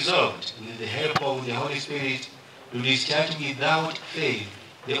 Are you resolved, with the help of the Holy Spirit, to discharge without fail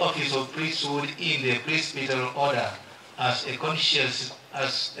the office of priesthood in the presbyteral order as a conscious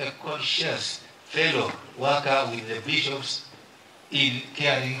fellow worker with the bishops in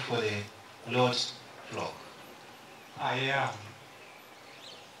caring for the Lord's flock? I am.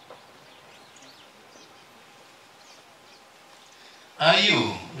 Are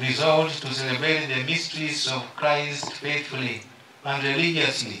you resolved to celebrate the mysteries of Christ faithfully and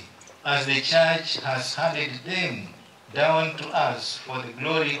religiously, as the Church has handed them down to us for the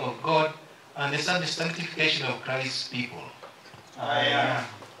glory of God and the sanctification of Christ's people? I am.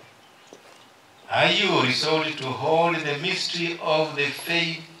 Are you resolved to hold the mystery of the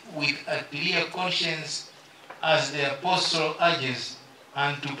faith with a clear conscience as the Apostle urges,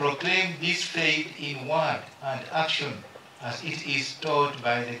 and to proclaim this faith in word and action as it is taught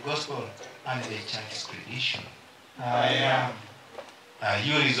by the gospel and the church tradition? I am. Are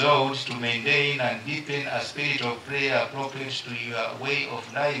you resolved to maintain and deepen a spirit of prayer appropriate to your way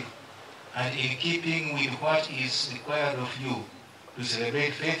of life and in keeping with what is required of you, to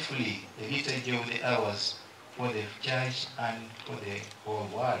celebrate faithfully the liturgy of the hours for the church and for the whole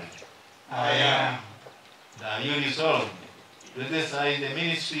world? I am. Are you resolved to exercise the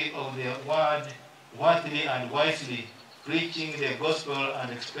ministry of the word worthily and wisely, preaching the gospel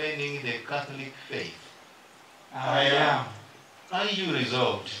and explaining the Catholic faith? I am. Are you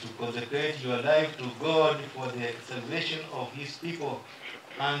resolved to consecrate your life to God for the salvation of His people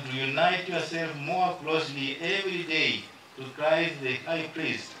and to unite yourself more closely every day to Christ the High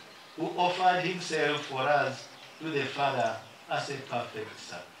Priest, who offered Himself for us to the Father as a perfect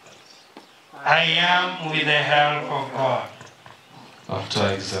sacrifice? I am, with the help of God.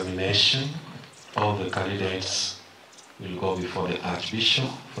 After examination, all the candidates will go before the Archbishop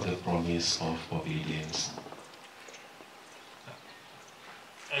for the promise of obedience.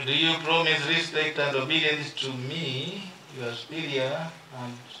 Do you promise respect and obedience to me, your superior,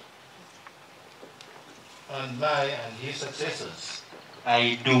 and my and his successors?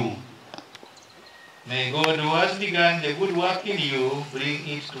 I do. May God, who has begun the good work in you, bring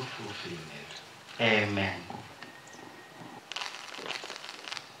it to fulfillment. Amen.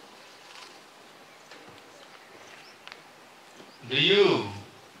 Do you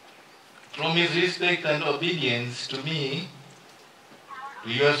promise respect and obedience to me, to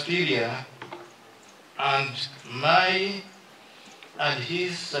your superior, and my and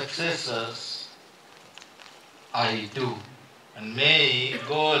his successors? I do. And may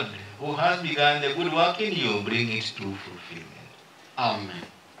God, who has begun the good work in you, bring it to fulfillment. Amen.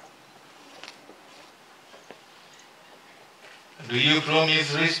 Do you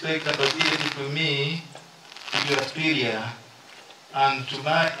promise respect and obedience to me, to your superior, and to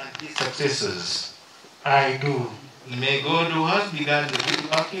my and his successors? I do. May God who has begun the good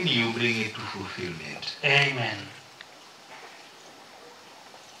work in you bring it to fulfillment. Amen.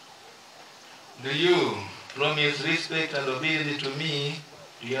 Do you promise respect and obedience to me,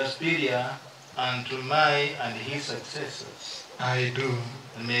 to your superior, and to my and his successors? I do.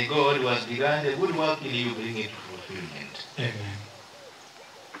 And may God who has begun the good work in you bring it to fulfillment. Amen.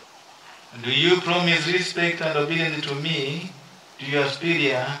 Do you promise respect and obedience to me, to your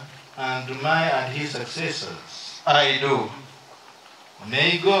superior, and to my and his successors? I do.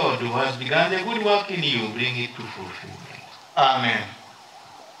 May God who has begun the good work in you bring it to fulfillment. Amen.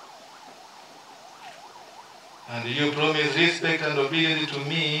 And do you promise respect and obedience to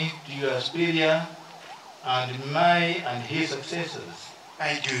me, to your superior, and my and his successors?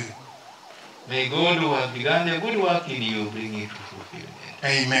 I do. May God who has begun the good work in you bring it to fulfillment.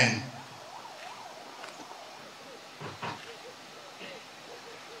 Amen.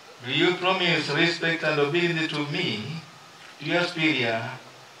 Do you promise respect and obedience to me, to your superior,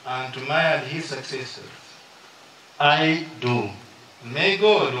 and to my and his successors? I do. May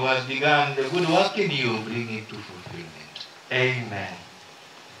God who has begun the good work in you bring it to fulfillment. Amen.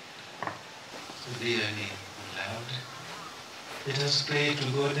 Dearly beloved, let us pray to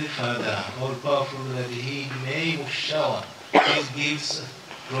God the Father, all-powerful, that He may shower His gifts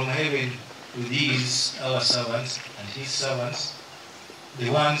from heaven to these our servants and His servants, the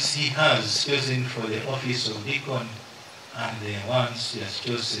ones He has chosen for the office of deacon and the ones He has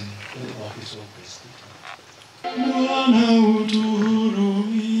chosen for the office of presbyter. Bwana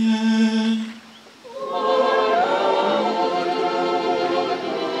utuhurumie.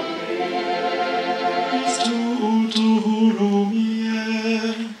 Kristo utuhurumie.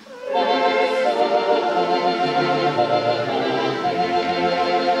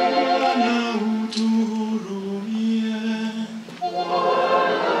 Bwana utuhurumie.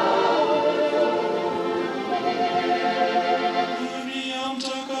 Maria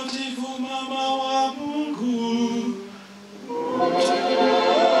mtakatifu, mama wa Mungu,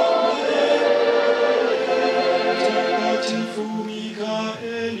 Mtakatifu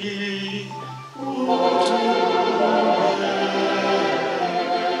Mikaeli,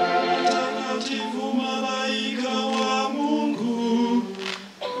 Mtakatifu malaika wa Mungu,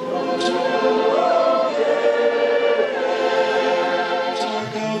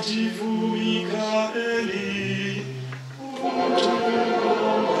 Mtakatifu Mikaeli,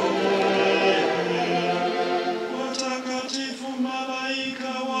 watakatifu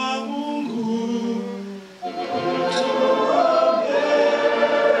malaika wa Mungu,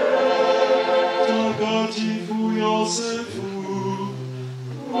 Mtakatifu Yosefu,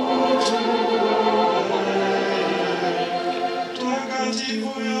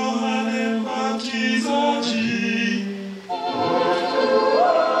 Mtakatifu Yohane Mbatizaji,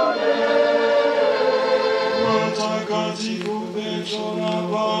 watakatifu Petro na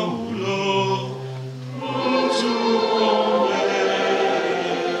Paulo,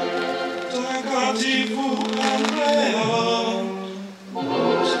 Mtakatifu Andrea,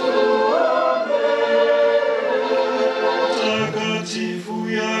 Mtakatifu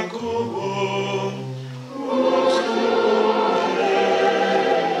Yakobo,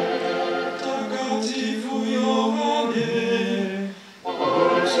 Mtakatifu Yohane,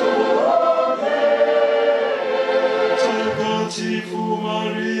 Mtakatifu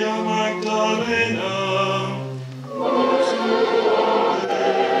Maria Magdalena,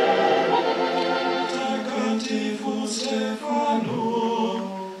 Mtakatifu Stefano,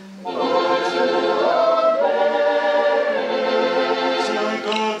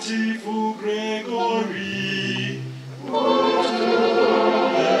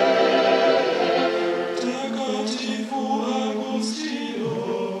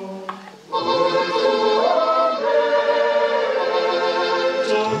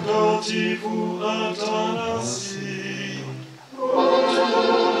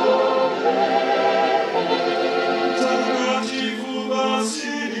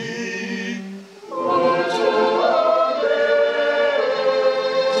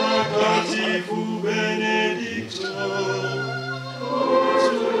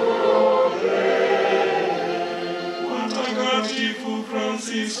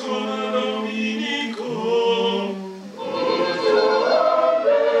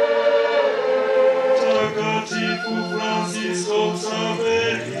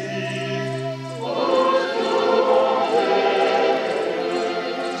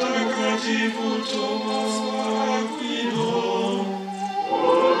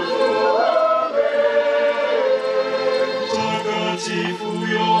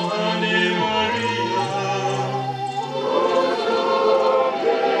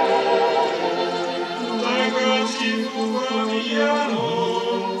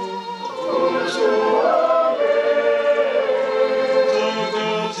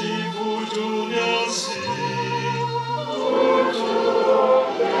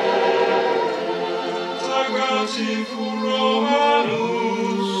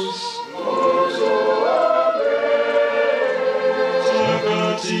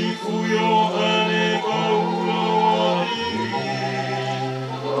 Mtakatifu Yohane Paulo wa pili,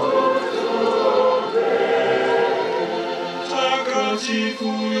 Mtakatifu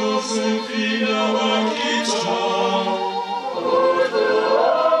Yosefina Bakita,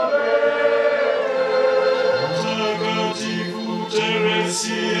 Mtakatifu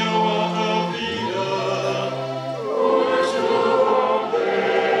Teresia wa Avila,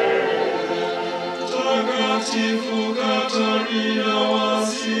 Mtakatifu Katarina wa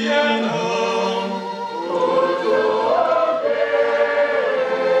Siena,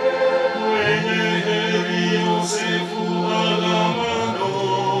 mwenye heri Yosefu Alamano,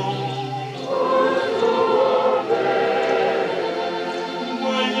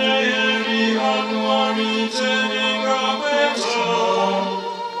 mwenye heri Anuari Tenengabeta,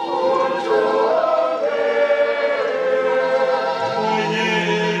 mwenye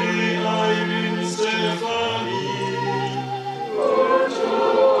heri Irene Stefani,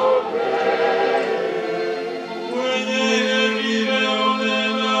 mwenye heri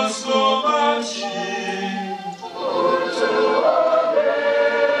Leonela Slovaci,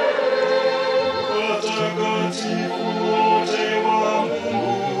 watakatifu wote wa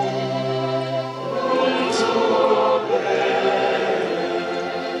Mungu,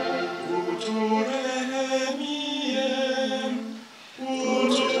 uturehemie,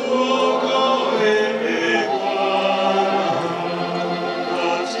 utuokoe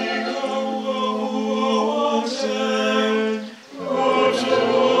katika uovu wote,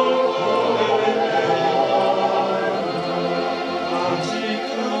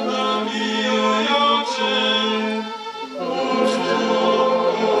 katika dhambi yoyote,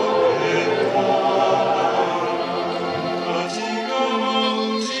 katika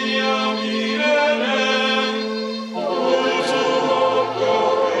mauti ya milele,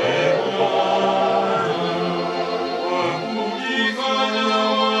 utuokoe kwa kujifanya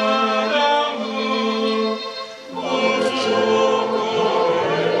wanadamu, utuokoe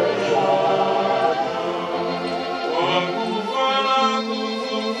kwa kufa na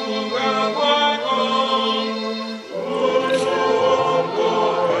kufufuka kwako,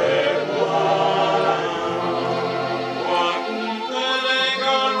 utuokoe kwa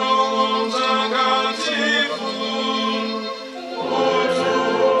kumpeleka Roho Mtakatifu,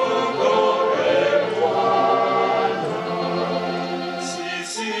 utuokoe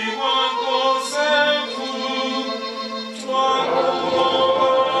sisi wakosefu, twakuomba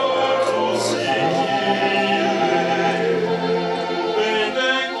utusikie,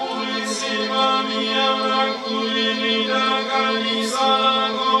 upende kulisimamia na kulilinda kanisa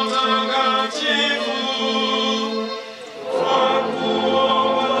lako takatifu,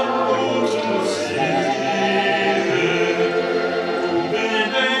 twakuomba utusikie,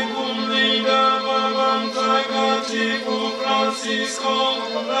 upende kumlinda Baba Mtakatifu Francisco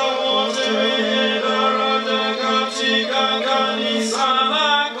na wote wenye daraja katika kanisa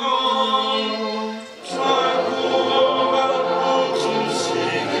lako, twakuomba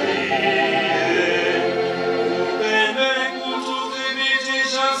utusikie, upende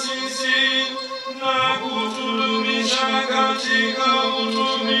kututhibitisha sisi na kutudumisha katika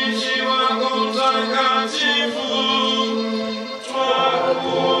utumishi wako mtakatifu,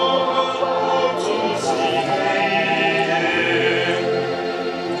 twakuomba utusikie,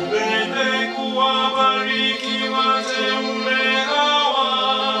 upende kuwabariki wateule hawa,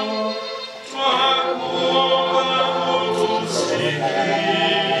 twakuomba utusikie,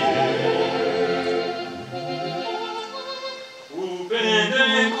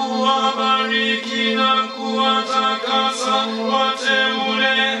 upende kuwabariki na kuwatakasa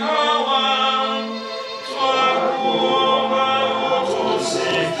wateule hawa, twakuomba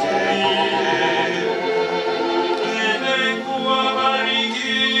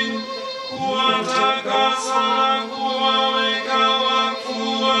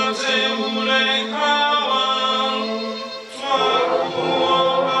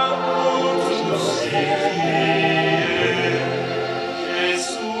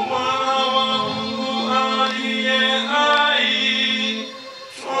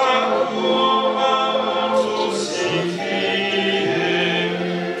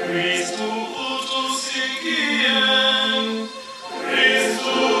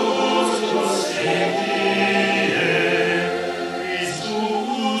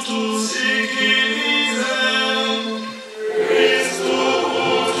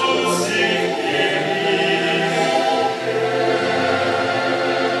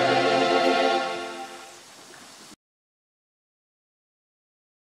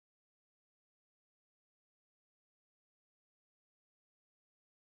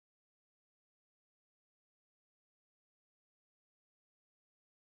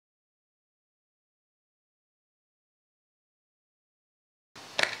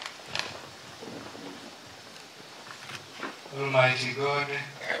Almighty God,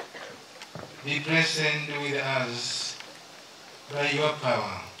 be present with us by your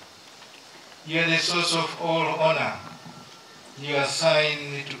power. You are the source of all honor. You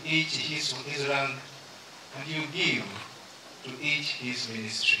assign to each his rank, and you give to each his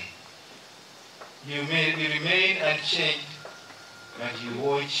ministry. You may remain unchanged, but you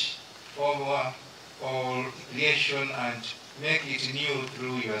watch over all creation and make it new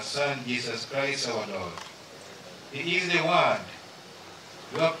through your Son, Jesus Christ our Lord. He is the Word,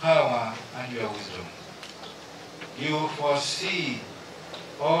 your power, and your wisdom. You foresee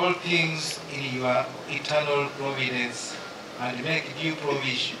all things in your eternal providence and make due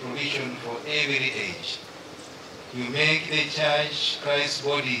provision for every age. You make the church, Christ's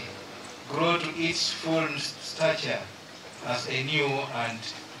body, grow to its full stature as a new and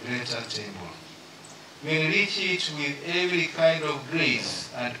greater temple. You enrich it with every kind of grace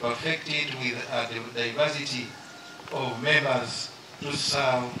and perfect it with a diversity of members to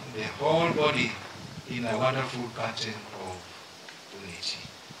serve the whole body in a wonderful pattern of unity.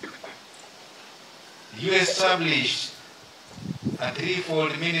 You established a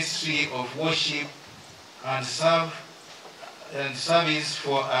threefold ministry of worship and service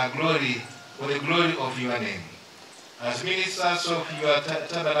for the glory of your name. As ministers of your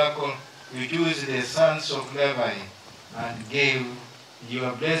tabernacle, you chose the sons of Levi and gave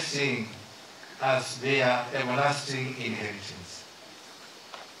your blessing as their everlasting inheritance.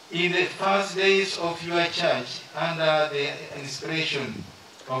 In the first days of your church, under the inspiration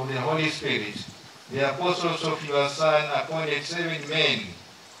of the Holy Spirit, the apostles of your Son appointed 7 men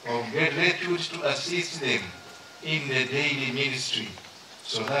of great repute to assist them in the daily ministry,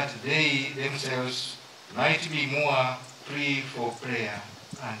 so that they themselves might be more free for prayer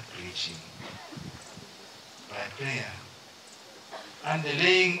and preaching. By prayer and the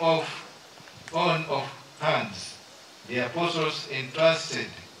laying on of hands, the apostles entrusted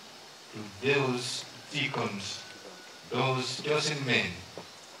to those deacons, those chosen men,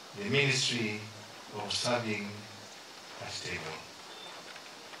 the ministry of serving as table.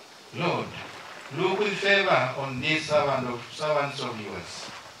 Lord, look with favor on these servants of yours,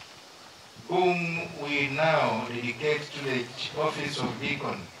 whom we now dedicate to the office of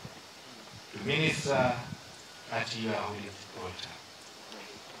deacon, to minister at your holy altar.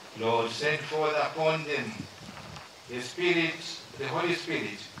 Lord, send forth upon them the Holy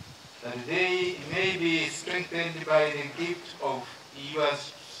Spirit, that they may be strengthened by the gift of your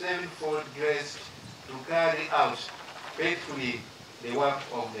sevenfold grace to carry out faithfully the work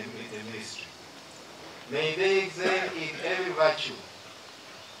of the ministry. May they excel in every virtue,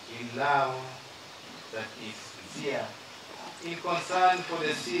 in love that is sincere, in concern for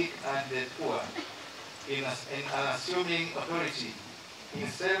the sick and the poor, in unassuming authority, in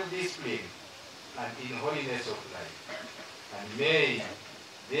self-discipline, and in holiness of life. And may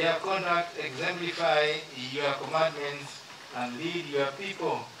their conduct exemplify your commandments and lead your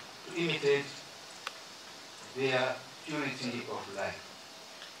people to imitate their purity of life.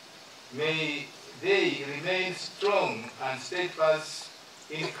 May they remain strong and steadfast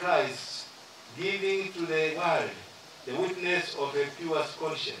in Christ, giving to the world the witness of a pure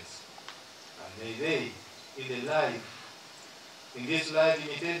conscience. And may they, in this life,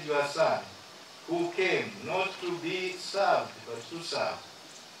 imitate your Son, who came not to be served, but to serve,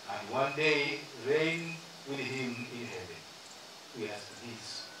 and one day reign with him in heaven. We ask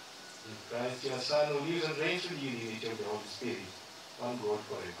this in Christ your Son, who lives and reigns with you in the unity of the Holy Spirit, one God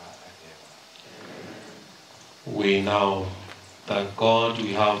forever and ever. We now thank God.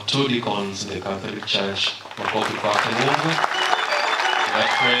 We have 2 deacons in the Catholic Church. Makofi kwake Mungu. That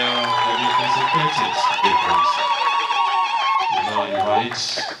prayer that you consecrated deacons. We now invite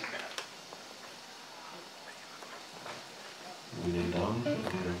we kneel down for the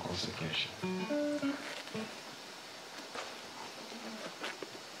prayer of consecration.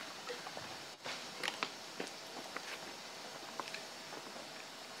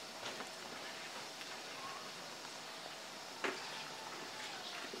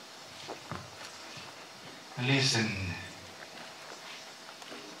 Listen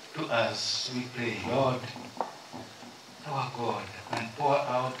to us, we pray, Lord, our God, and pour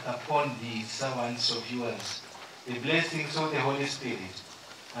out upon these servants of yours the blessings of the Holy Spirit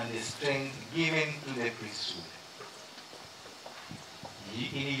and the strength given to the priesthood.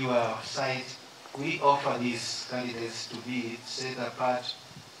 In your sight, we offer these candidates to be set apart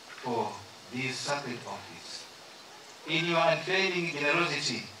for this sacred office. In your unfailing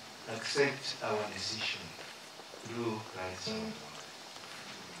generosity, accept our decision. Through Christ our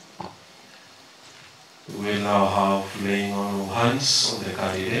Lord. We will now have laying on of hands on the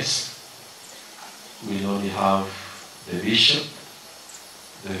candidates. We only have the bishop,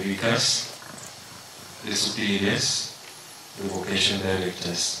 the vicars, the superiors, the vocation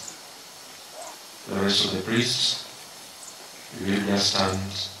directors, the rest of the priests. We will just stand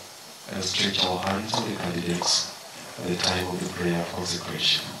and stretch our hands to the candidates at the time of the prayer of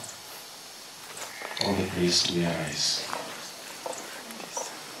consecration. All the priests will arise.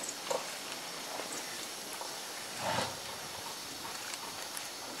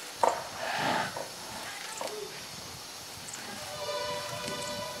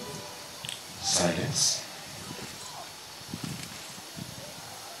 Silence.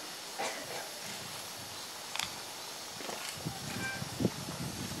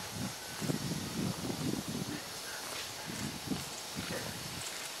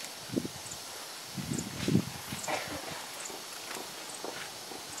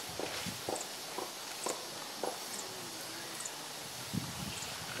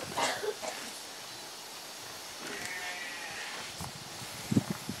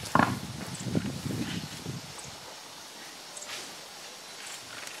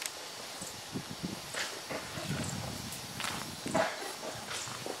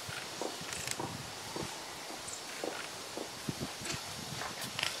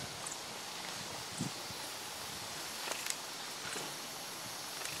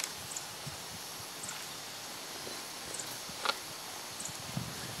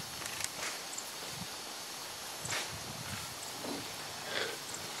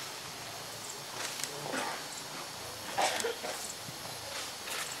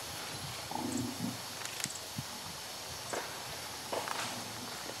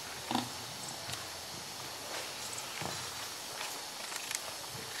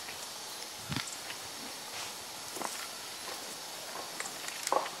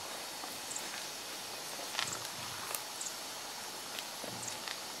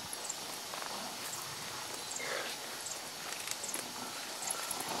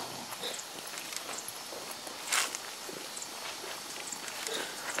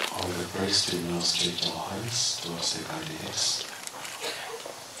 Priests will now stretch our hands towards the candidates.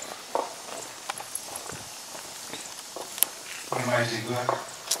 Almighty God,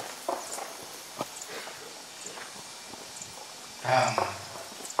 come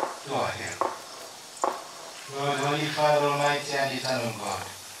to our help. Lord, Holy Father, Almighty and Eternal God,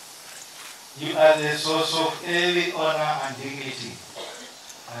 you are the source of every honor and dignity,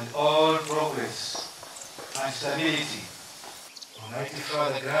 and all progress and stability. Almighty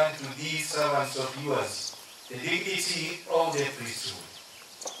Father, grant to these servants of yours the dignity of the priesthood.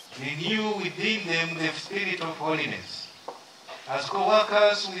 Renew within them the spirit of holiness. As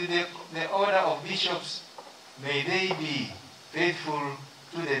co-workers with the order of bishops, may they be faithful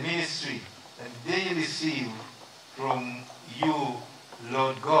to the ministry that they receive from you,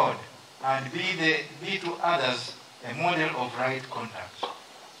 Lord God, and be to others a model of right conduct.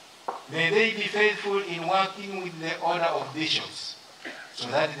 May they be faithful in working with the order of bishops, so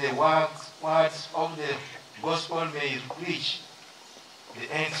that the words of the gospel may reach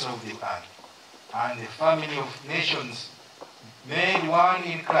the ends of the earth, and the family of nations, made one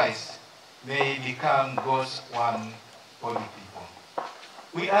in Christ, may become God's one holy people.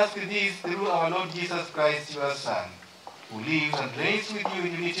 We ask this through our Lord Jesus Christ, your Son, who lives and reigns with you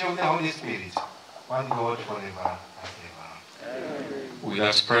in the unity of the Holy Spirit, one God forever and ever. With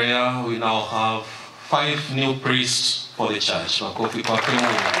that prayer, we now have 5 new priests for the church. Makofi kwake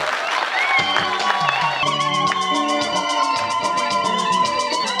Mungu.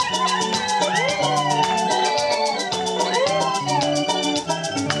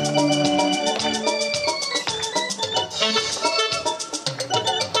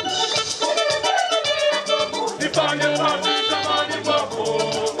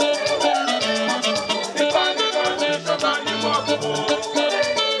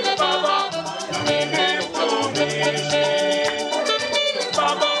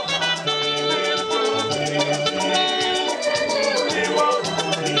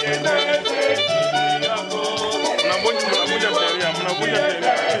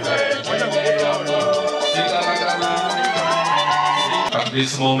 At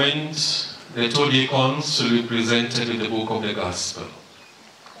this moment, the 2 deacons will be presented with the book of the gospel.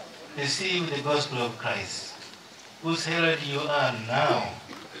 Receive the gospel of Christ, whose herald you are now.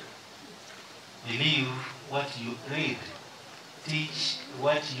 Believe what you read, teach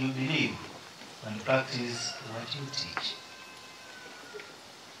what you believe, and practice what you teach.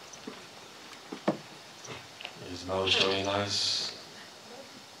 He is now showing us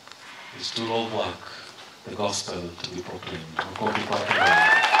his tool of work, the gospel to be proclaimed. Makofi kwake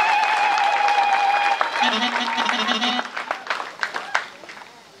Mungu.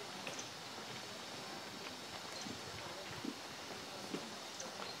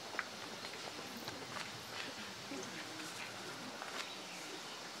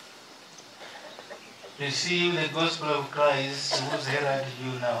 Receive the gospel of Christ, whose herald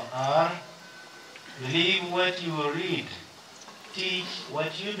you now are. Believe what you read, teach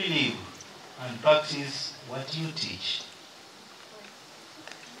what you believe, and practice what you teach.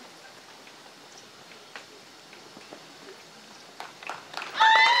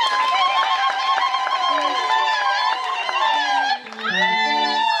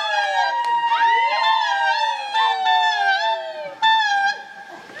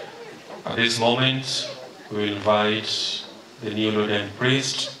 At this moment, we will invite the new ordained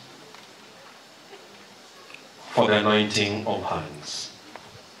priest for the anointing of hands.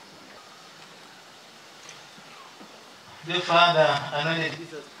 Dear Father, anointed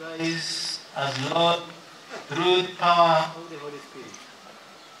Jesus Christ as Lord through the power of the Holy Spirit.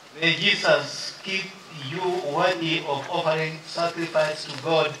 May Jesus keep you worthy of offering sacrifice to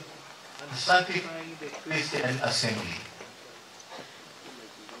God and sanctifying the Christian assembly.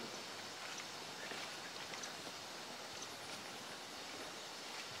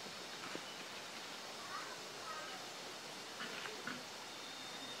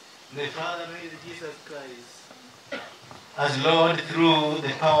 The Father made Jesus Christ as Lord through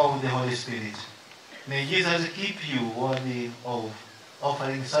the power of the Holy Spirit. May Jesus keep you worthy of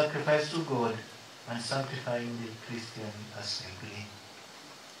offering sacrifice to God and sanctifying the Christian assembly.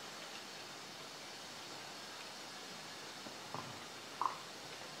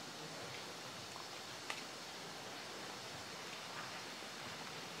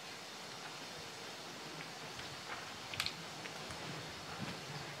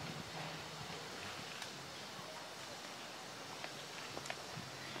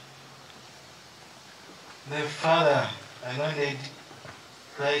 The Father anointed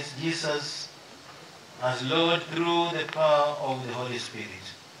Christ Jesus as Lord through the power of the Holy Spirit.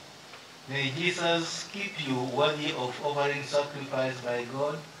 May Jesus keep you worthy of offering sacrifice by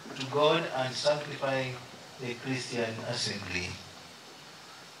God to God and sanctifying the Christian assembly.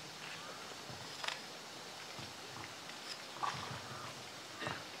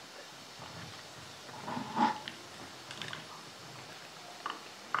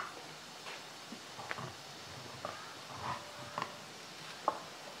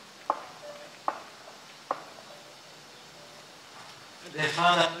 The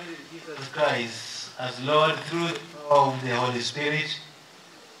Father anointed Jesus Christ as Lord through the power of the Holy Spirit.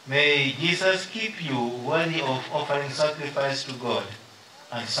 May Jesus keep you worthy of offering sacrifice to God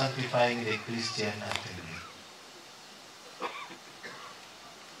and sanctifying the Christian assembly.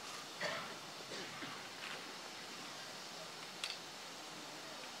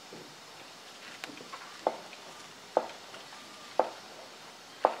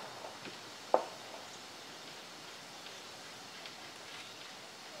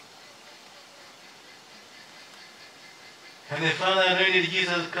 And the Father anointed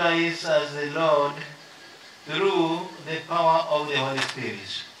Jesus Christ as the Lord through the power of the Holy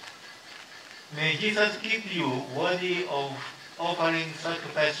Spirit. May Jesus keep you worthy of offering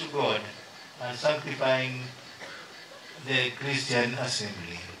sacrifice to God and sanctifying the Christian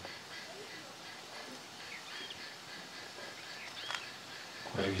assembly.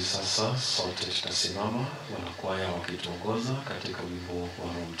 Kwa hivi sasa sote tutasimama, wanakwaya wakituongoza katika wimbo wa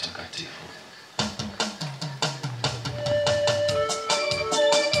Roho Mtakatifu.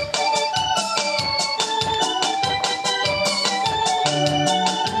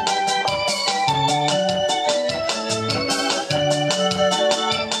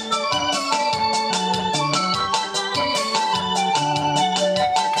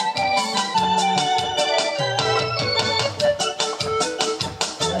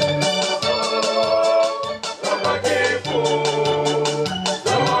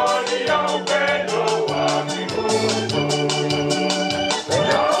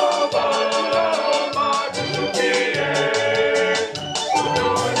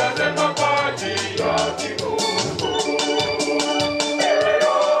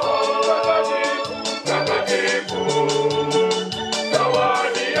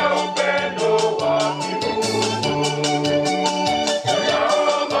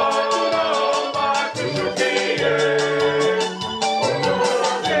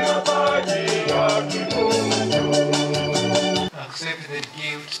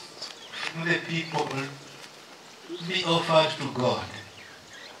 Be offered to God.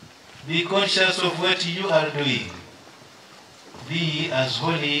 Be conscious of what you are doing. Be as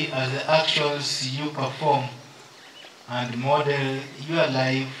holy as the actions you perform and model your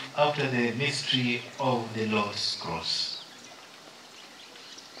life after the mystery of the Lord's cross.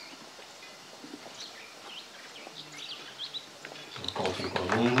 Makofi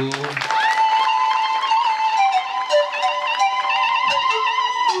kwa Mungu.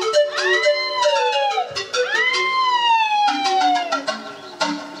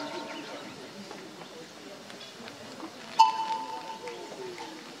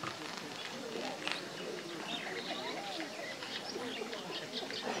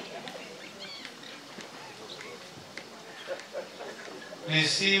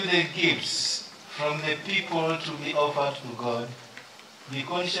 Receive the gifts from the people to be offered to God. Be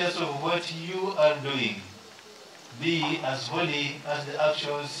conscious of what you are doing. Be as holy as the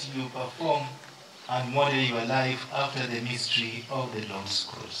actions you perform, and model your life after the mystery of the Lord's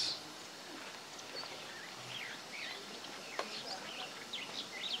cross.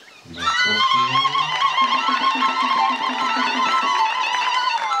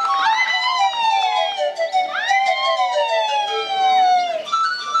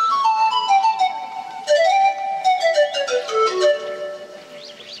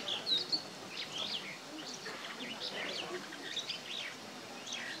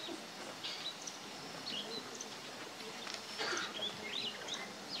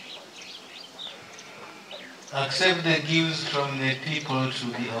 Accept the gifts from the people to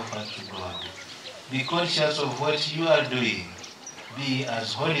be offered to God. Be conscious of what you are doing. Be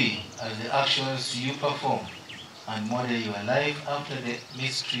as holy as the actions you perform, and model your life after the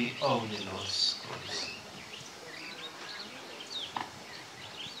mystery of the Lord's cross.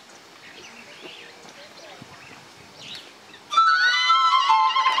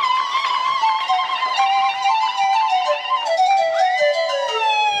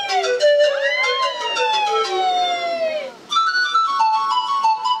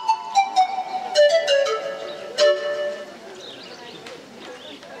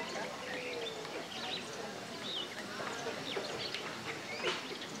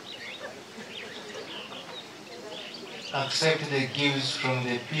 Accept the gifts from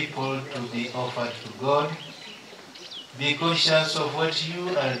the people to be offered to God. Be conscious of what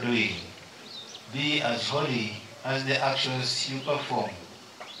you are doing. Be as holy as the actions you perform,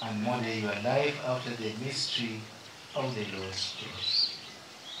 and model your life after the mystery of the Lord's cross.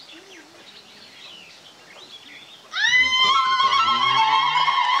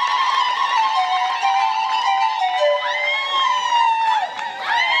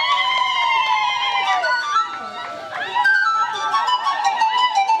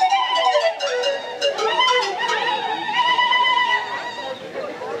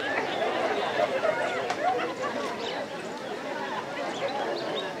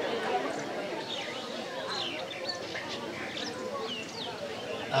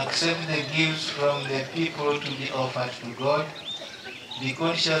 Accept the gifts from the people to be offered to God. Be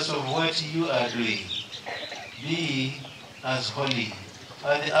conscious of what you are doing. Be as holy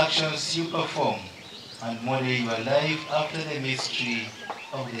as the actions you perform, and model your life after the mystery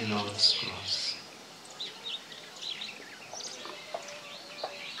of the Lord's cross.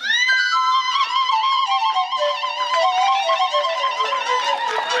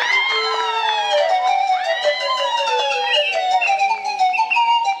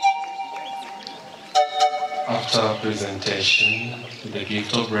 After presentation, the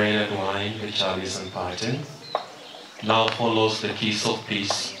gift of bread and wine, the chalice and parting, now follows the kiss of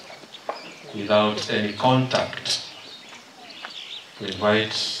peace without any contact. We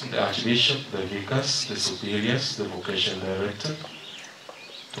invite the Archbishop, the vicars, the superiors, the vocation director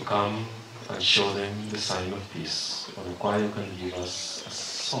to come and show them the sign of peace. Or the choir can give us a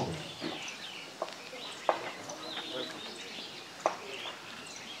song.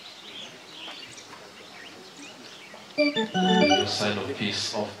 The sign of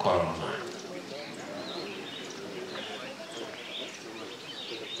peace of Corona.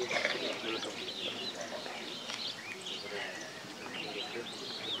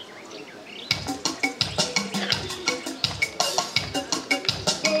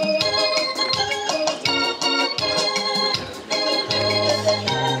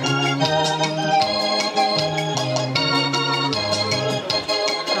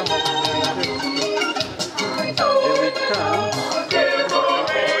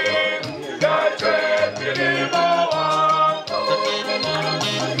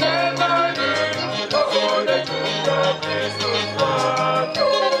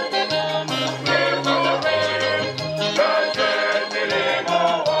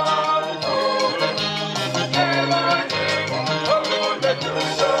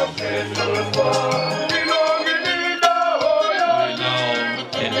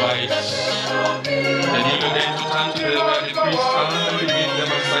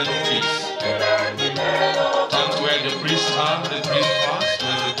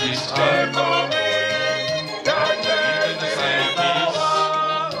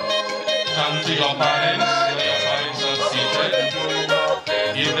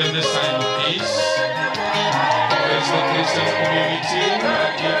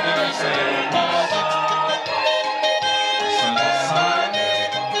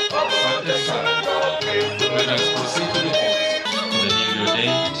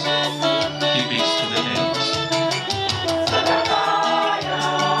 Keep it to the end.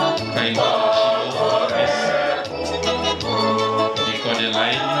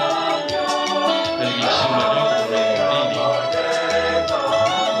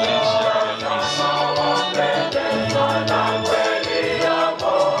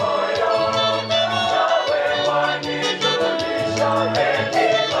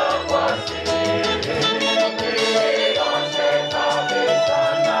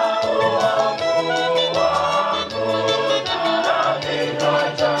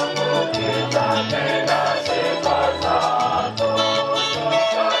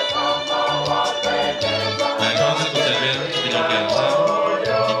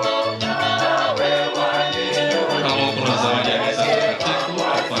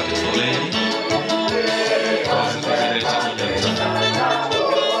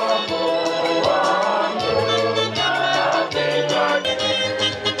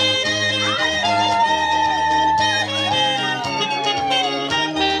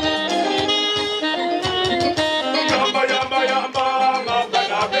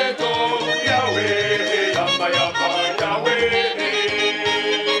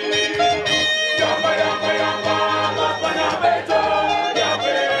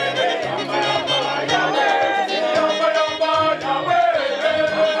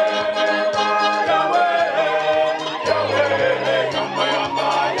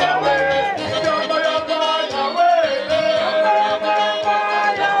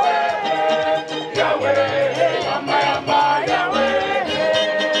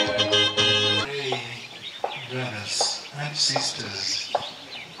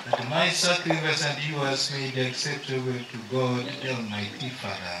 my sacrifice and yours may be acceptable to God, the Almighty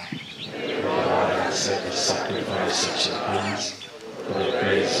Father. May God accept the sacrifice of your hands for the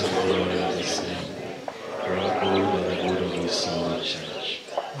praise and glory of his name, for our good and the good of his holy church.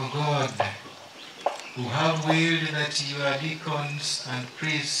 O God, who have willed that your deacons and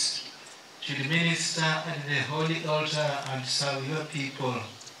priests should minister at the holy altar and serve your people,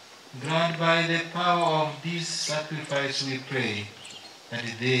 grant by the power of this sacrifice, we pray, that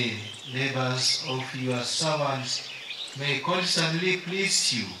the labors of your servants may constantly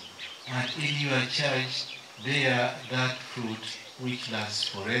please you, and in your church bear that fruit which lasts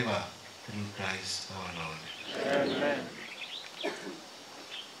forever, through Christ our Lord. Amen.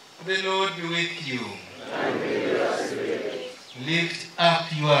 The Lord be with you. And with your spirit. Lift up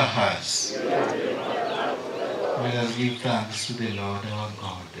your hearts. Let us give thanks to the Lord our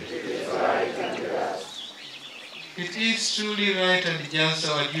God. It is right and just. It is truly right and just,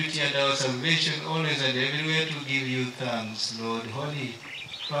 our duty and our salvation, always and everywhere to give you thanks, Lord, Holy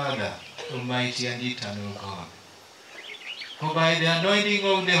Father, Almighty and eternal God. For by the anointing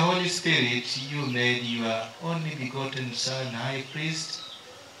of the Holy Spirit, you made your only begotten Son, High Priest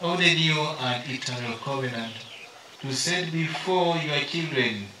of the new and eternal covenant, to set before your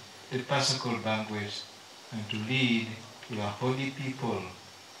children the Paschal banquet, and to lead your holy people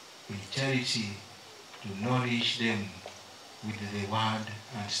in charity, to nourish them with the word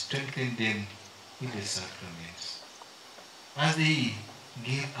and strengthen them in the sacraments. As they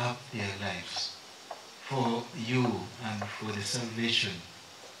give up their lives for you and for the salvation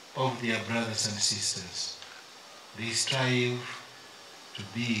of their brothers and sisters, they strive to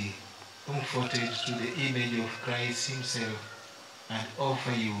be comforted to the image of Christ himself and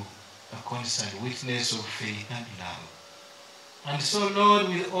offer you a constant witness of faith and love. And so, Lord,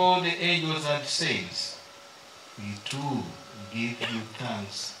 with all the angels and saints, we too give you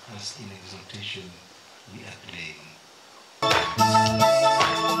thanks as in exaltation we acclaim.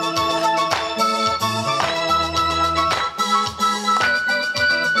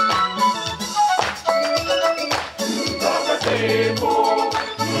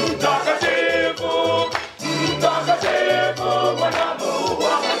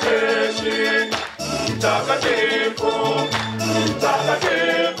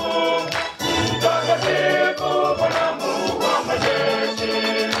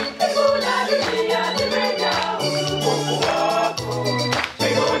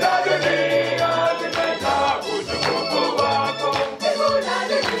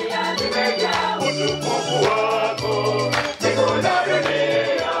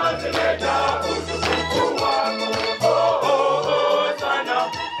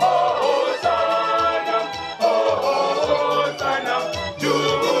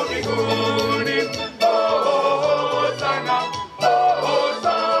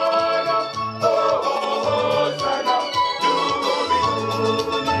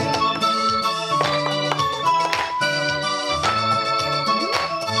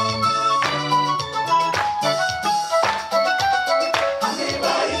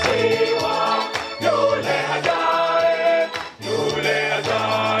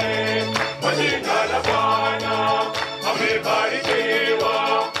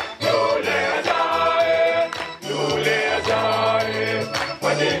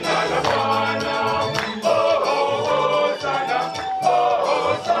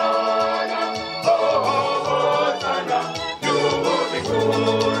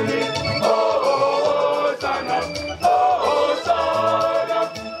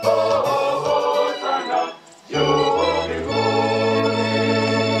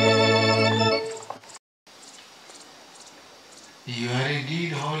 You are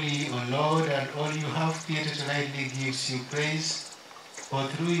indeed holy, O Lord, and all you have created rightly gives you praise. For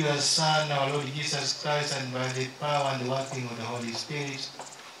through your Son, our Lord Jesus Christ, and by the power and the working of the Holy Spirit,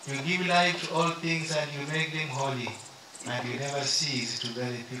 you give life to all things and you make them holy, and you never cease to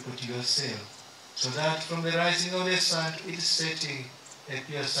gather people to yourself, so that from the rising of the sun to its setting, a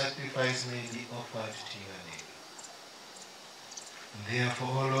pure sacrifice may be offered to your name.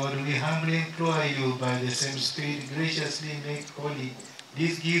 Therefore, O Lord, we humbly implore you, by the same Spirit, graciously make holy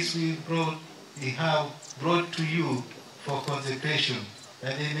these gifts we have brought to you for consecration,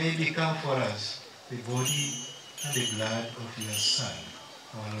 that they may become for us the body and the blood of your Son,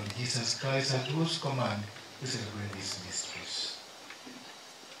 our Lord Jesus Christ, at whose command we celebrate these mysteries.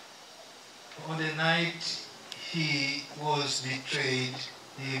 On the night he was betrayed,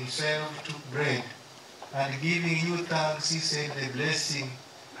 he himself took bread, and giving you thanks, he said the blessing,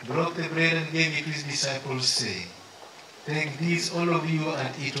 broke the bread and gave it to his disciples, saying, "Take this, all of you,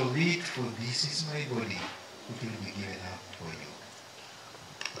 and eat of it, for this is my body, which will be given up for you."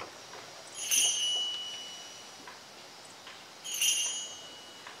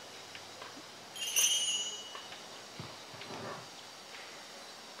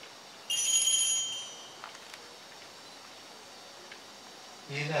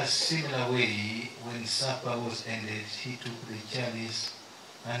 In a similar way, when supper was ended, he took the chalice,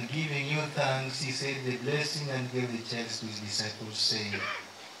 and giving you thanks, he said the blessing and gave the chalice to his disciples, saying,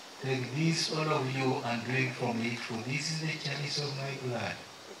 "Take this, all of you, and drink from it, for this is the chalice of my blood,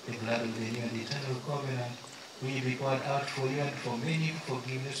 the blood of the new and eternal covenant, which will be poured out for you and for many for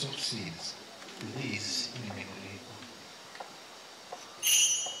forgiveness of sins. Do this in memory of me."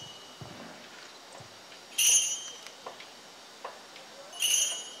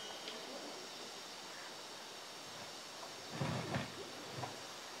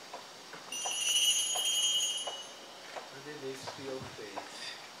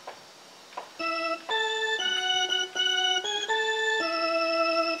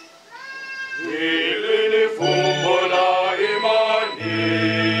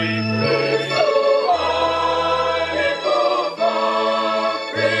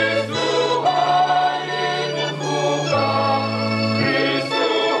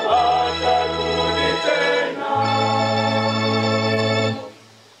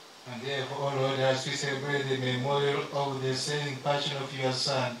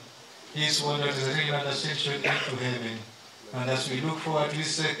 His wondrous reign and ascension into heaven. And as we look forward to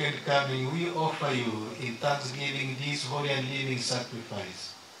his second coming, we offer you in thanksgiving this holy and living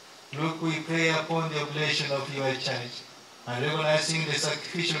sacrifice. Look, we pray upon the oblation of your church, and recognizing the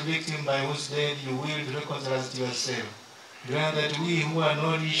sacrificial victim by whose death you willed reconcile us to yourself. Grant that we who are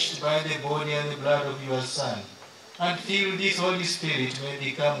nourished by the body and the blood of your Son, and filled this Holy Spirit, may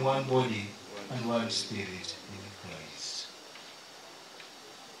become one body and one spirit.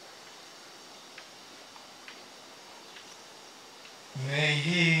 May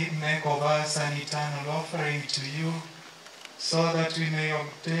he make of us an eternal offering to you, so that we may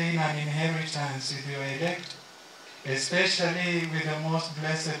obtain an inheritance with your elect, especially with the most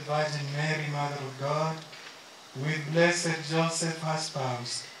blessed Virgin Mary, Mother of God, with blessed Joseph, her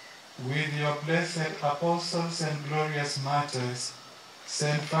spouse, with your blessed apostles and glorious martyrs,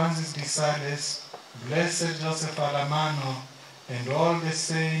 St. Francis de Sales, blessed Joseph Alamano, and all the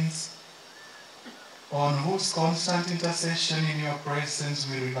saints, on whose constant intercession in your presence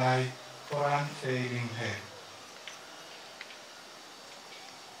we rely for unfailing help.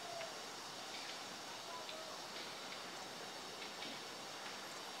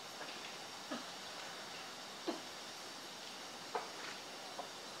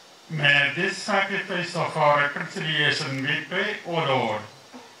 May this sacrifice of our reconciliation, we pray, O Lord,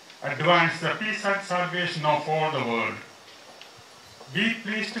 advance the peace and salvation of all the world. Be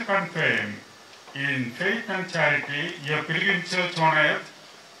pleased to confirm in faith and charity your pilgrim church on earth,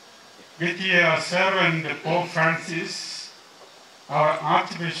 with your servant Pope Francis, our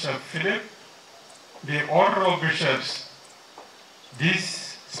Archbishop Philip, the order of bishops,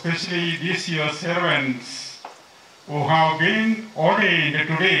 especially these your servants who have been ordained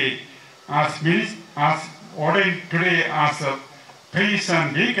today as priests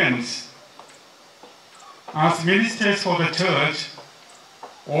and deacons, as ministers for the church,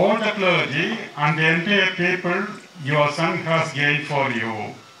 all the clergy and the entire people your Son has gained for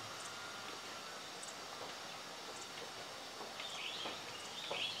you.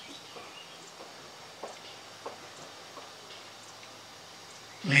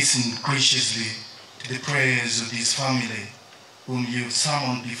 Listen graciously to the prayers of this family, whom you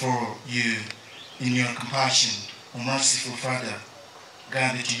summoned before you in your compassion, O merciful Father.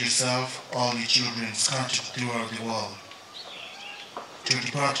 Gather to yourself all your children scattered throughout the world, to your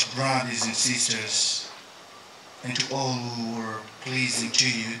departed brothers and sisters, and to all who were pleasing to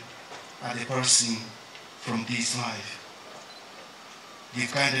you at the passing from this life.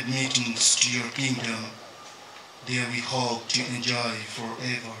 Give guided meetings to your kingdom. There we hope to enjoy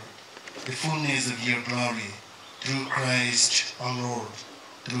forever the fullness of your glory, through Christ our Lord,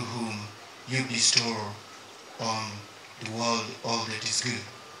 through whom you bestow on the world all that is good.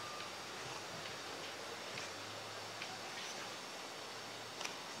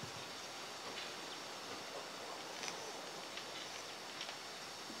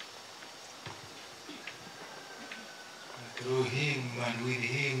 Through him and with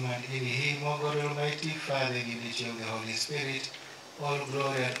him and in him, O God Almighty, Father, in the unity of the Holy Spirit, all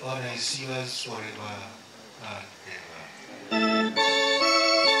glory and honor is yours forever and ever.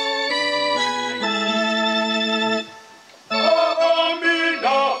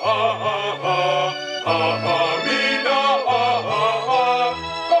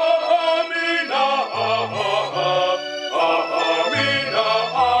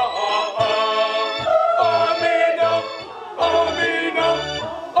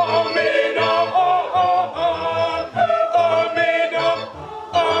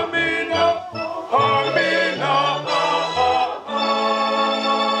 Amina,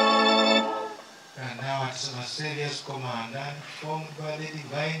 informed by the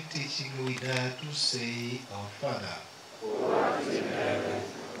divine teaching, we dare to say, Our Father, who art in heaven,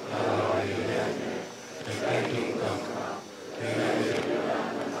 hallowed be thy name. Thy kingdom come, thy will be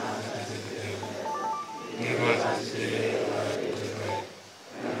done on earth as in heaven. Give us this day our daily bread,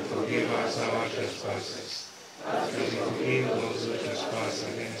 and forgive us our trespasses, as we forgive those who trespass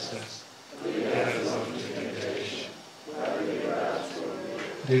against us. Lead us not into temptation, but deliver us from evil.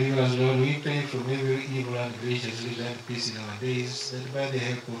 Deliver us, Lord, we pray, from every evil, and graciously grant peace in our days, that by the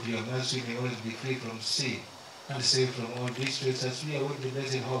help of your mercy we may always be free from sin, and saved from all distress, as we await the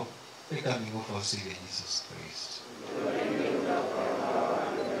blessed hope, the coming of our Savior Jesus Christ.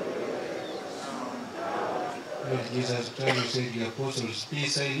 Lord Jesus Christ, you said to the apostles,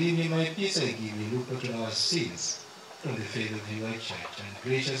 Peace I leave you, my peace I give you. Look not on our sins, from the faith of your church, and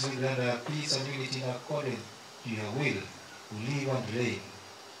graciously grant our peace and unity in accordance to your will, who live and reign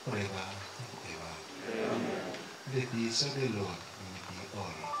forever and ever. Amen. The peace of the Lord be with you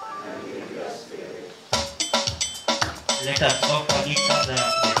all. And with your spirit. Let us offer each other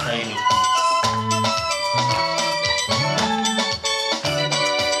the sign of peace.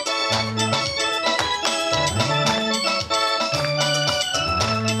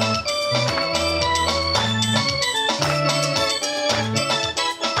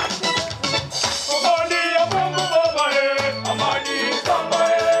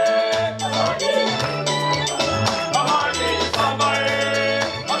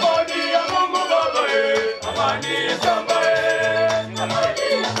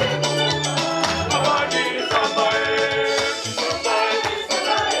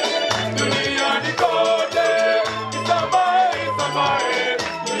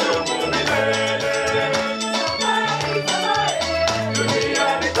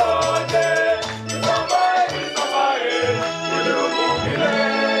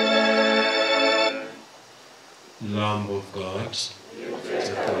 Lamb of God,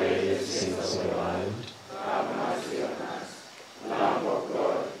 take away the sins of the world. Have mercy on us. Lamb of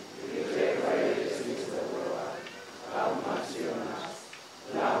God, you take away the sins of the world. Have mercy on us.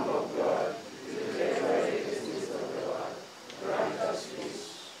 Lamb of God, you take away the sins of the world. Grant us peace.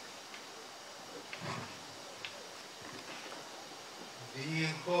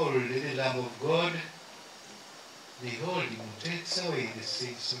 Behold the Lamb of God, behold him who takes away the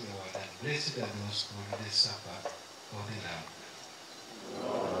sins of the world, and blessed are those who eat the supper of the Lamb.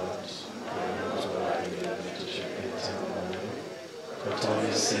 Lord, I am not worthy to shake it in my name, but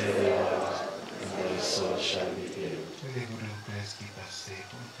only say the word, and my soul shall be healed. May the good of Christ keep us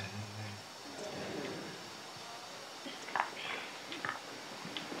safe all the time. Amen.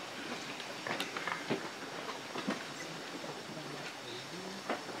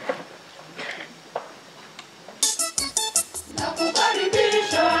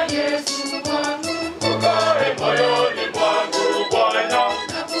 Nakukaribisha Yesu wangu, ukae moyoni mwangu Bwana.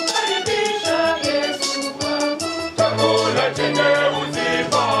 Nakukaribisha Yesu wangu, chakula chenye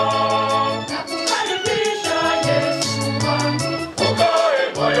uzima. Nakukaribisha Yesu wangu, ukae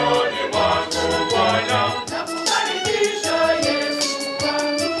moyoni mwangu Bwana. Nakukaribisha Yesu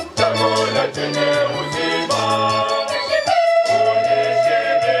wangu, chakula chenye uzima.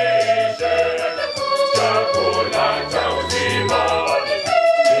 Unishibishe chakula cha uzima.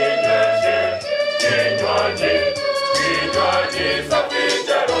 Ninyweshe kinywaji safi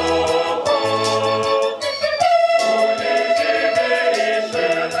cha Roho. Unishibishe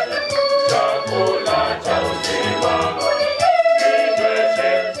chakula cha uzima.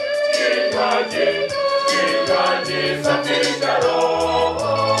 Ninyweshe kinywaji safi cha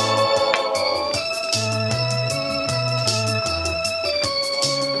Roho.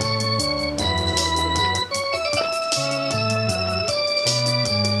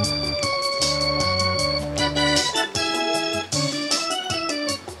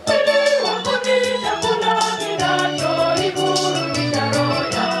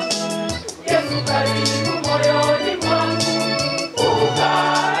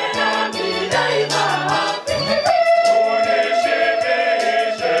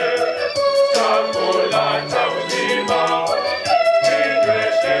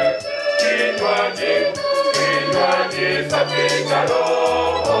 Safi cha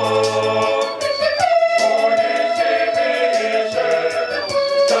Roho. Unishibishe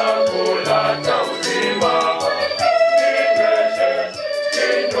chakula cha uzima. Ninyweshe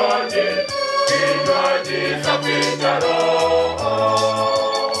kinywaji safi cha Roho.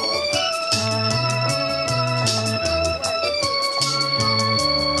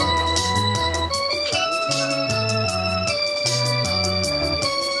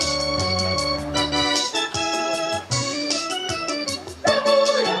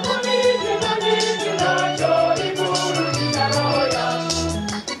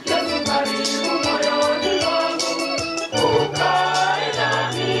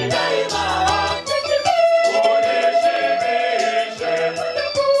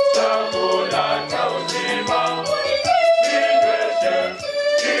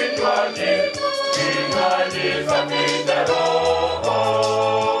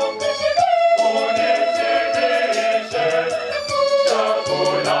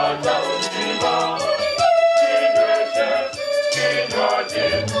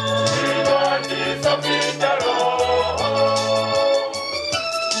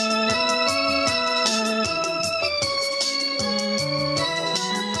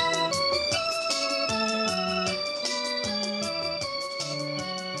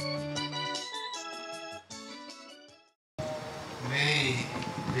 May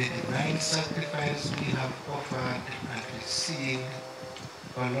the divine sacrifice we have offered and received,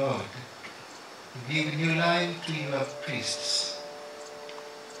 O Lord, give new life to your priests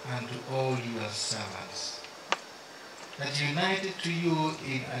and to all your servants, that united to you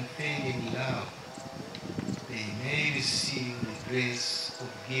in unfailing love, they may receive the grace of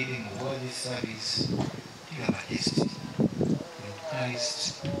giving worthy service to your majesty, through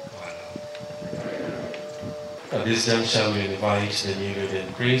Christ our Lord. At this juncture, we invite the newly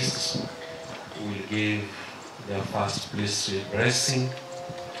ordained priests who will give their first priestly blessing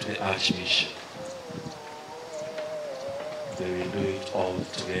to the Archbishop. They will do it all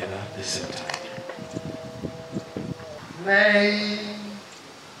together at the same time. May,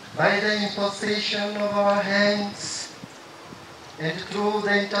 by the imposition of our hands and through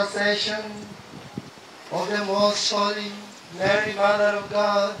the intercession of the Most Holy Mary, Mother of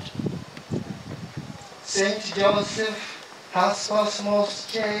God, Saint Joseph, her spouse most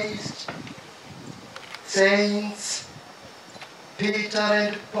chaste, Saints Peter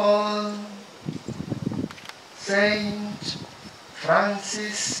and Paul, Saint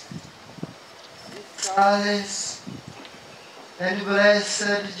Francis, Charles, and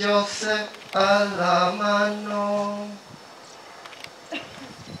Blessed Joseph Alamano,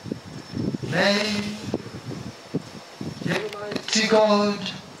 may the Almighty God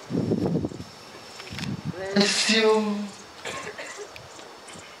bless you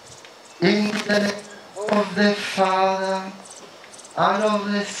in the name of the Father, and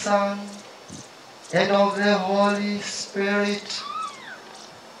of the Son, and of the Holy Spirit,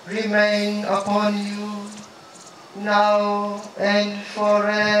 remain upon you now and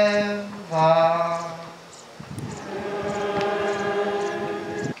forever.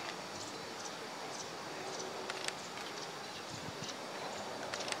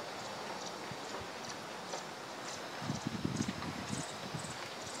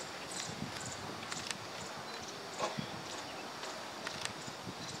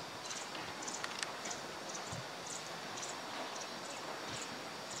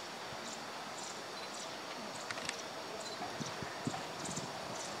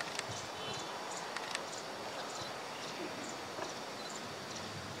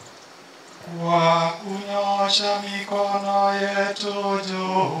 Kwa kunyosha mikono yetu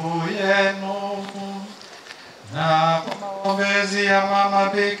juu yenu na kwa maombezi ya Mama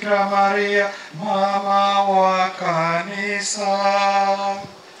Bikira Maria, mama wa kanisa,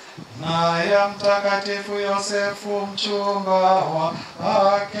 na ya Mtakatifu Yosefu mchumba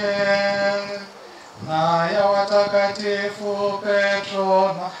wake, na ya watakatifu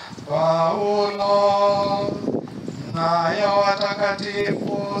Petro na Paulo, na ya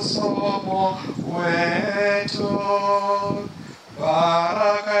watakatifu somo wetu,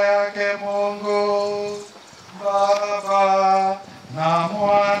 baraka yake Mungu Baba na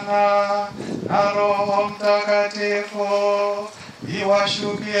Mwana na Roho Mtakatifu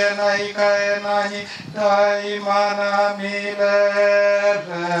iwashukie na ikae nanyi daima na milele.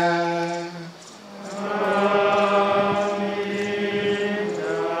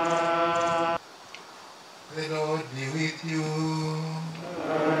 The Lord be with you.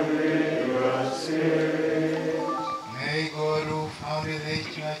 And with your spirit. May God, who founded the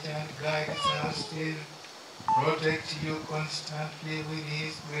church and guides us still, protect you constantly with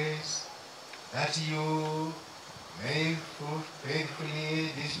his grace, that you may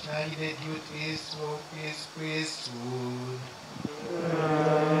faithfully discharge the duties of his priesthood.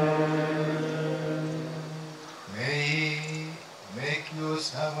 May he make you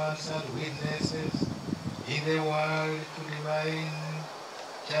servants and witnesses in the world to divine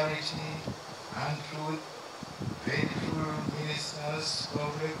charity and truth, faithful ministers of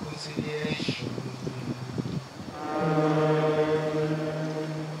reconciliation.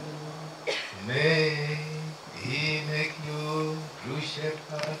 May he make you true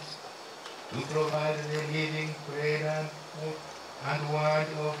shepherds to provide the living bread and word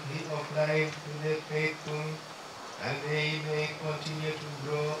of life to the faithful, and they may continue to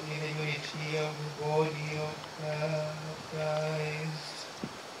grow in the unity of the body of Christ.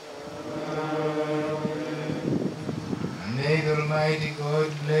 And may the Almighty God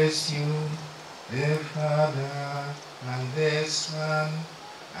bless you, the Father, and the Son,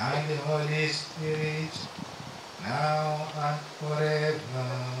 and the Holy Spirit, now and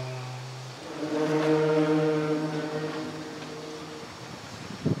forever.